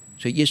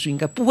所以耶稣应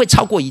该不会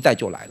超过一代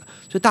就来了。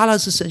所以达拉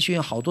斯神学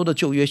院好多的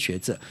旧约学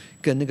者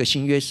跟那个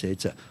新约学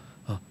者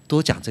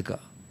都讲这个。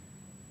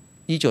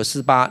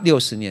1948、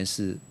60年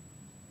是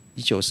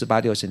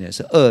1948、60年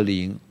是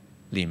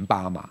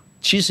2008嘛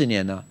，70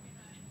年呢？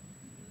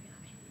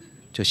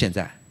就现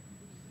在。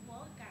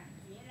我感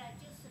觉呢，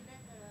就是那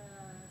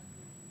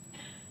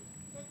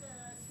个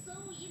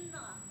收音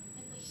了，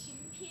那个芯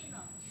片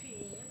了，全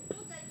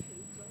部在全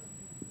球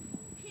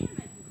普遍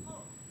了以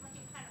后，那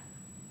就快了。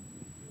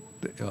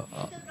对，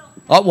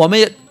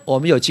我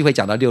们有机会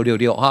讲到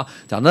666哈，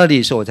讲到那里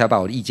的时候，我才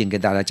把我的意见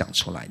跟大家讲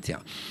出来。这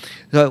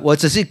样，我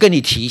只是跟你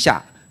提一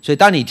下。所以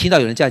当你听到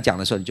有人这样讲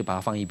的时候，你就把它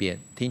放一边，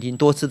听听，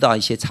多知道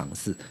一些常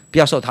识，不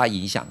要受它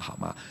影响，好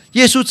吗？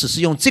耶稣只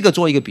是用这个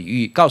做一个比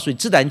喻，告诉你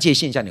自然界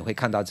现象你会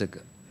看到这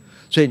个，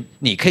所以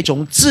你可以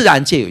从自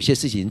然界有些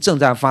事情正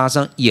在发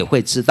生，也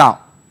会知道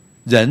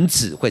人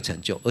子会成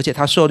就。而且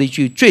他说了一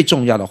句最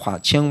重要的话，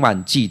千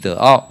万记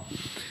得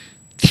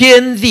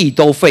天地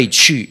都废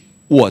去，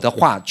我的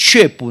话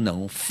却不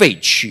能废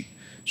去。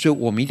所以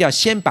我们一定要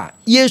先把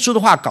耶稣的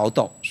话搞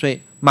懂。所以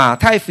马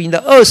太福音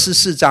的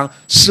24章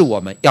是我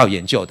们要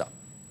研究的，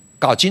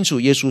搞清楚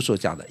耶稣所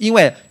讲的。因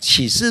为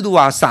启示录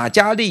啊、撒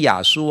迦利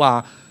亚书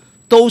啊，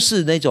都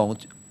是那种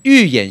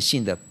预言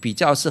性的，比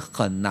较是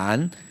很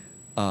难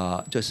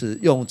就是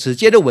用直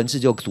接的文字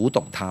就读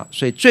懂它。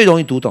所以最容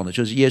易读懂的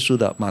就是耶稣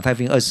的马太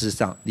福音24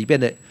章里边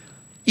的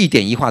一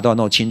点一画都要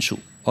弄清楚。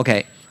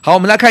 OK， 好，我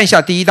们来看一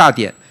下第一大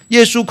点，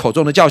耶稣口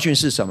中的教训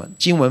是什么？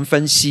经文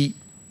分析，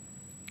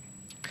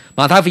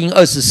马太福音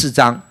24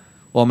章，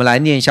我们来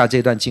念一下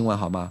这段经文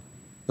好吗？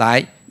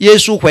来，耶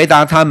稣回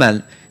答他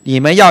们，你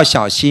们要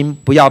小心，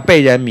不要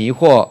被人迷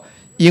惑，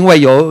因为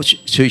有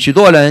许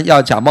多人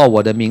要假冒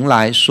我的名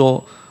来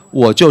说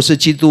我就是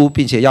基督，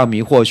并且要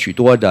迷惑许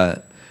多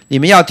人。你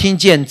们要听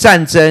见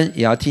战争，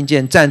也要听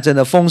见战争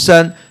的风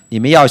声，你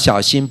们要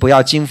小心，不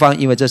要惊慌，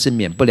因为这是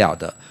免不了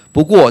的。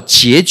不过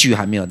结局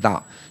还没有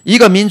到，一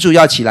个民族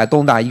要起来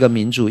攻打一个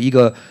民族，一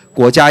个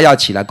国家要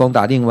起来攻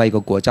打另外一个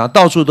国家，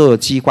到处都有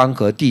饥荒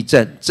和地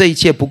震，这一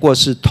切不过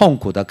是痛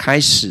苦的开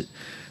始。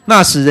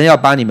那时人要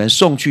把你们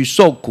送去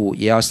受苦，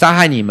也要杀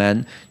害你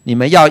们，你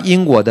们要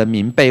因我的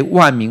名被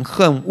万民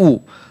恨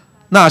恶。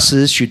那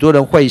时许多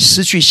人会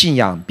失去信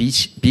仰，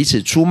彼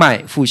此出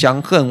卖，互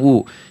相恨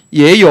恶，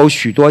也有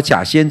许多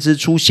假先知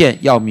出现，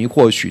要迷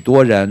惑许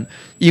多人。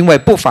因为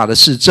不法的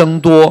事增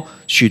多，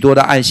许多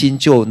的爱心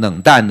就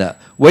冷淡了。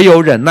唯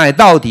有忍耐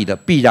到底的，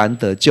必然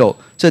得救。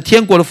这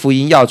天国的福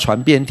音要传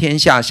遍天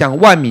下，向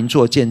万民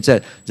做见证，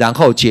然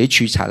后结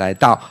局才来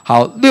到。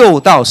好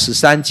，6到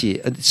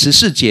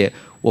14节，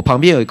我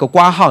旁边有一个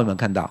括号，有没有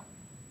看到？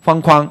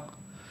方框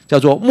叫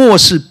做末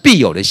世必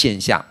有的现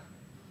象，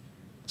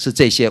是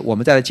这些。我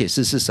们再来解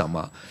释是什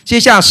么。接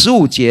下来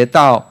15节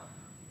到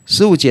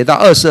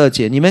22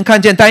节，你们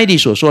看见但以理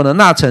所说的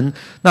那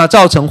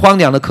造成荒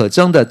凉的可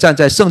憎的，站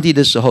在圣地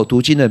的时候，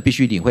读经的人必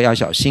须领会，要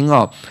小心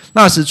哦。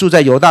那时住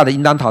在犹大的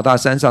应当逃到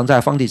山上，在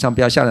房顶上不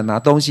要下来拿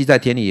东西，在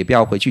田里也不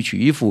要回去取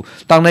衣服。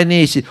当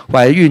那些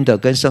怀孕的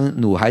跟生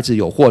乳孩子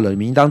有祸了，你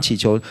们应当祈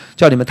求，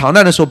叫你们逃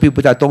难的时候，并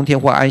不在冬天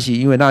或安息，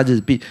因为那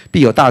日必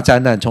有大灾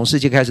难，从世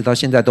界开始到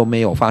现在都没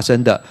有发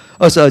生的。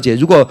22节，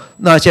如果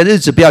那些日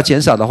子不要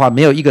减少的话，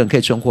没有一个人可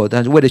以存活，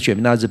但是为了选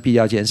民，那日必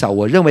要减少。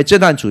我认为这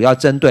段主要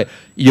针对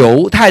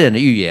犹太人的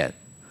预言，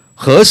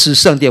何时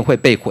圣殿会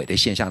被毁的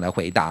现象来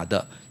回答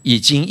的，已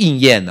经应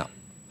验了。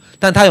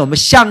但它有没有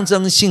象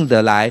征性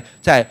的来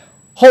在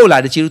后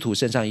来的基督徒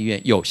身上应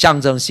验？有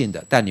象征性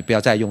的，但你不要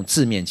再用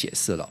字面解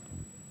释了。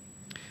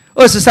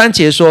23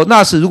节说，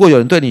那时如果有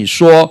人对你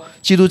说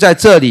基督在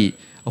这里，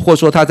或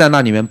说他在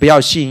那，你们不要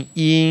信，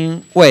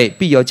因为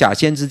必有假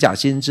先知、假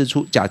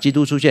基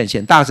督出现，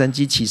显大神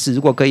迹奇事。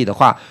如果可以的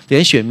话，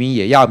连选民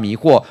也要迷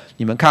惑。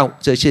你们看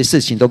这些事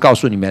情都告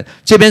诉你们。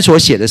这边所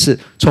写的是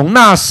从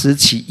那时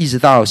起一直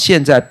到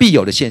现在必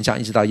有的现象，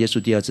一直到耶稣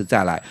第二次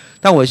再来。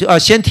但我要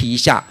先提一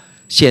下，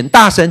显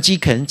大神迹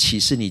可能启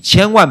示，你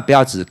千万不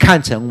要只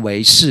看成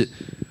为是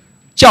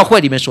教会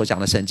里面所讲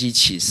的神迹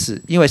奇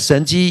事，因为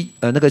神迹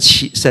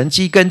神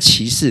迹跟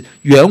奇事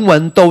原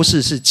文都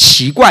是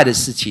奇怪的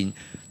事情、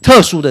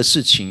特殊的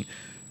事情。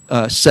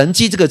神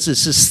迹这个字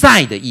是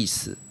赛的意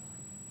思，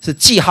是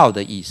记号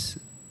的意思，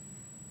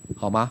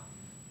好吗？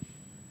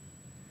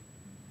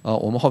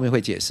我们后面会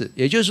解释。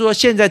也就是说，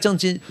现在正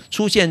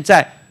出现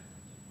在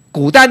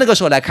古代那个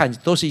时候来看，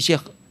都是一些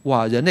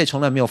人类从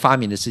来没有发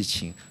明的事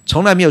情，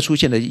从来没有出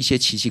现的一些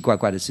奇奇怪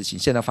怪的事情，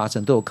现在发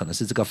生都有可能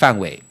是这个范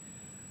围。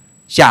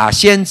假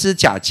先知、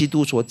假基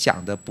督所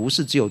讲的不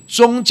是只有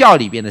宗教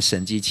里边的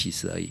神迹奇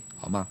事而已，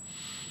好吗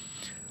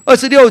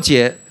？26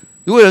节，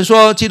如果有人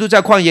说基督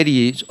在旷野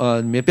里，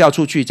你们不要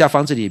出去，在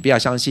房子里不要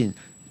相信。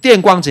电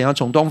光怎样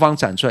从东方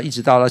闪出来，一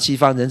直到了西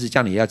方，人子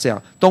降临也要这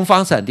样。东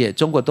方闪电，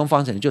中国东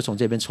方闪电就从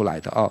这边出来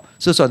的哦。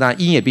是说呢，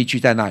鹰也必聚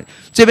在那里。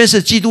这边是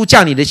基督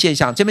降临的现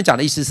象。这边讲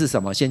的意思是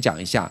什么？先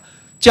讲一下，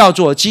叫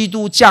做基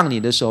督降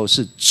临的时候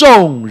是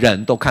众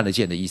人都看得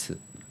见的意思，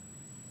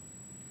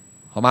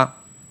好吗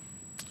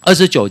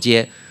？29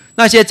节，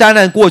那些灾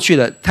难过去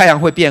了，太阳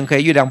会变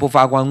黑，月亮不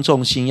发光，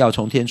众星要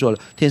从天做了，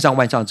天上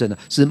万象震的，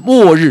是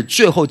末日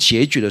最后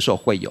结局的时候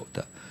会有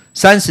的。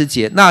30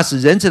节，那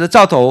时人子的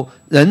兆头，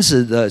人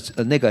子的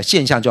那个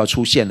现象就要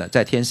出现了，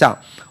在天上，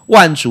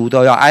万族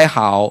都要哀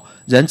嚎，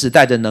人子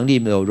带着能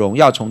力有荣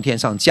耀从天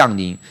上降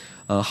临。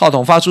号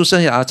筒发出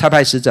声响，差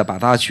派使者把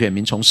他的选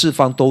民从四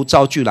方都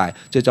招聚来，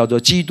这叫做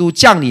基督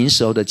降临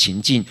时候的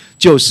情境，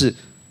就是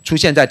出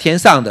现在天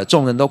上的，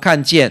众人都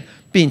看见，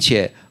并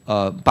且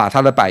把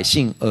他的百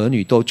姓儿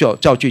女都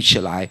叫聚起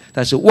来，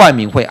但是万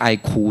民会哀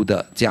哭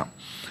的。这样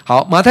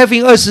好，马太福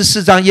音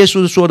24章耶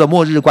稣说的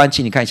末日观，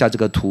请你看一下这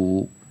个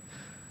图。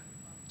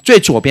最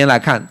左边来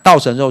看，道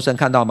成肉身，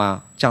看到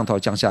吗？降头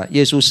降下，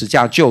耶稣十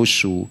架救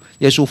赎，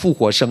耶稣复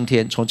活升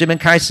天，从这边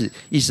开始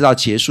一直到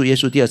结束，耶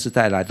稣第二次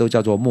再来都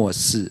叫做末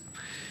世。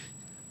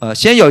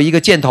先有一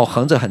个箭头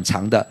横着很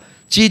长的，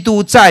基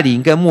督再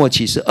临跟末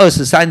期是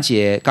23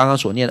节，刚刚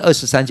所念的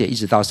23节一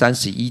直到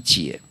31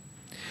节。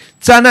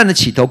灾难的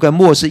起头跟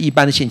末世一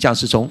般的现象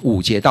是从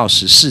5节到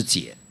14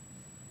节，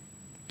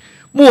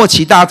末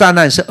期大灾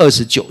难是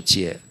29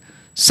节。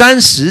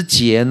30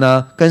节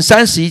呢跟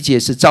31节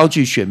是招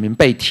聚选民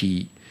被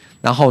提，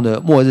然后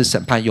呢末日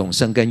审判、永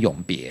生跟永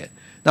别。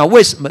那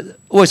为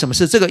什么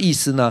是这个意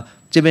思呢？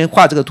这边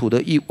画这个图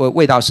的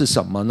味道是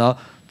什么呢？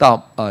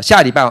到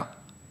下礼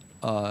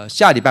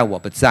拜我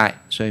不在，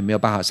所以没有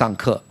办法上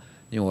课，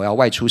因为我要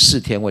外出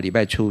4天，我礼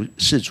拜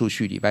4出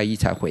去，礼拜1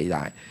才回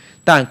来。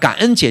但感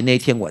恩节那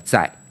天我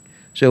在，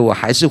所以我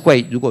还是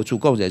会，如果足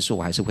够人数，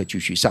我还是会继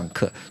续上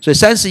课。所以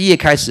30页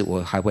开始，我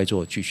还会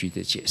做继续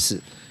的解释。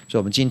所以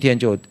我们今天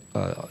就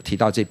提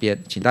到这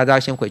边，请大家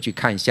先回去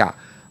看一下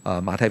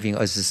马太福音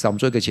24章，我们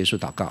做一个结束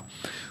祷告。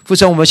父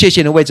神，我们谢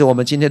谢你为着我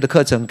们今天的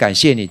课程，感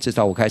谢你，至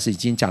少我开始已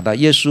经讲到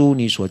耶稣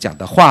你所讲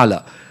的话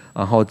了，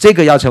然后这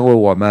个要成为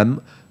我们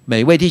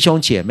每位弟兄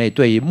姐妹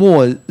对于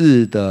末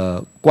日的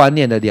观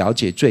念的了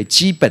解最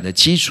基本的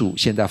基础，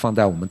现在放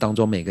在我们当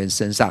中每个人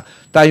身上。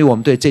但愿我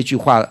们对这句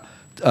话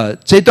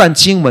这段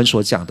经文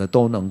所讲的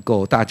都能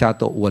够，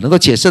我能够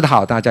解释得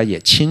好，大家也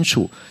清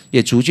楚，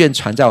也逐渐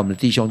传在我们的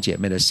弟兄姐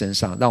妹的身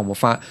上，让我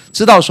们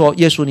知道说，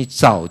耶稣你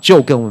早就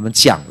跟我们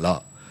讲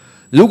了。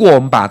如果我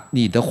们把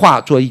你的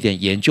话做一点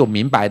研究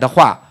明白的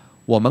话，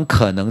我们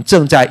可能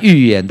正在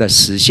预言的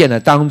实现的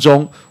当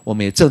中，我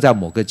们也正在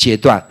某个阶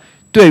段，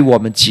对我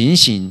们警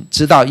醒，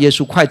知道耶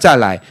稣快再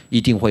来，一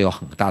定会有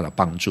很大的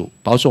帮助。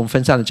保守我们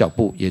分散的脚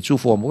步，也祝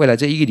福我们未来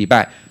这一个礼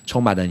拜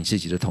充满了你自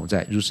己的同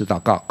在。如此祷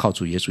告，靠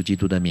主耶稣基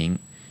督的名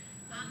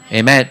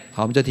 ，Amen。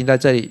好，我们就停在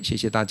这里，谢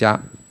谢大家。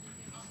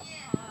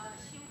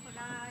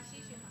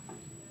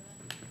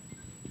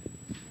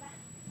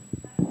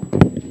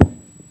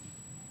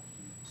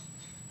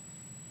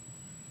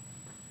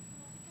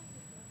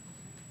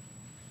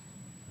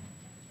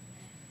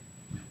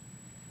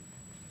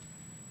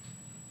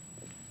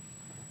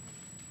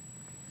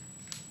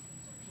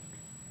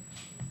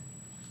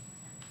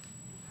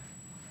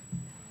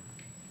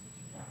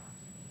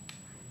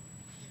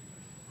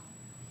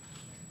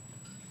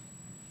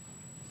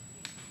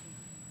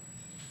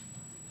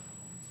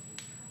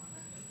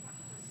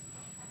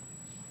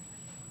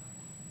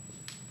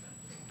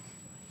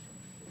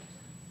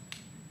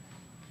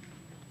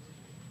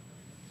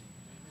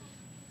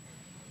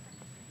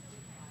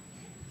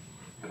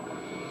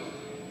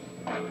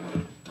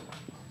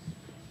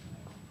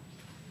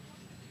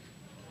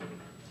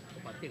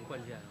把电关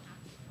起来了，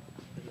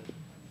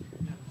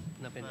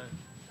那边，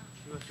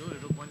这个所有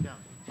都关掉。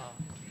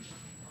好。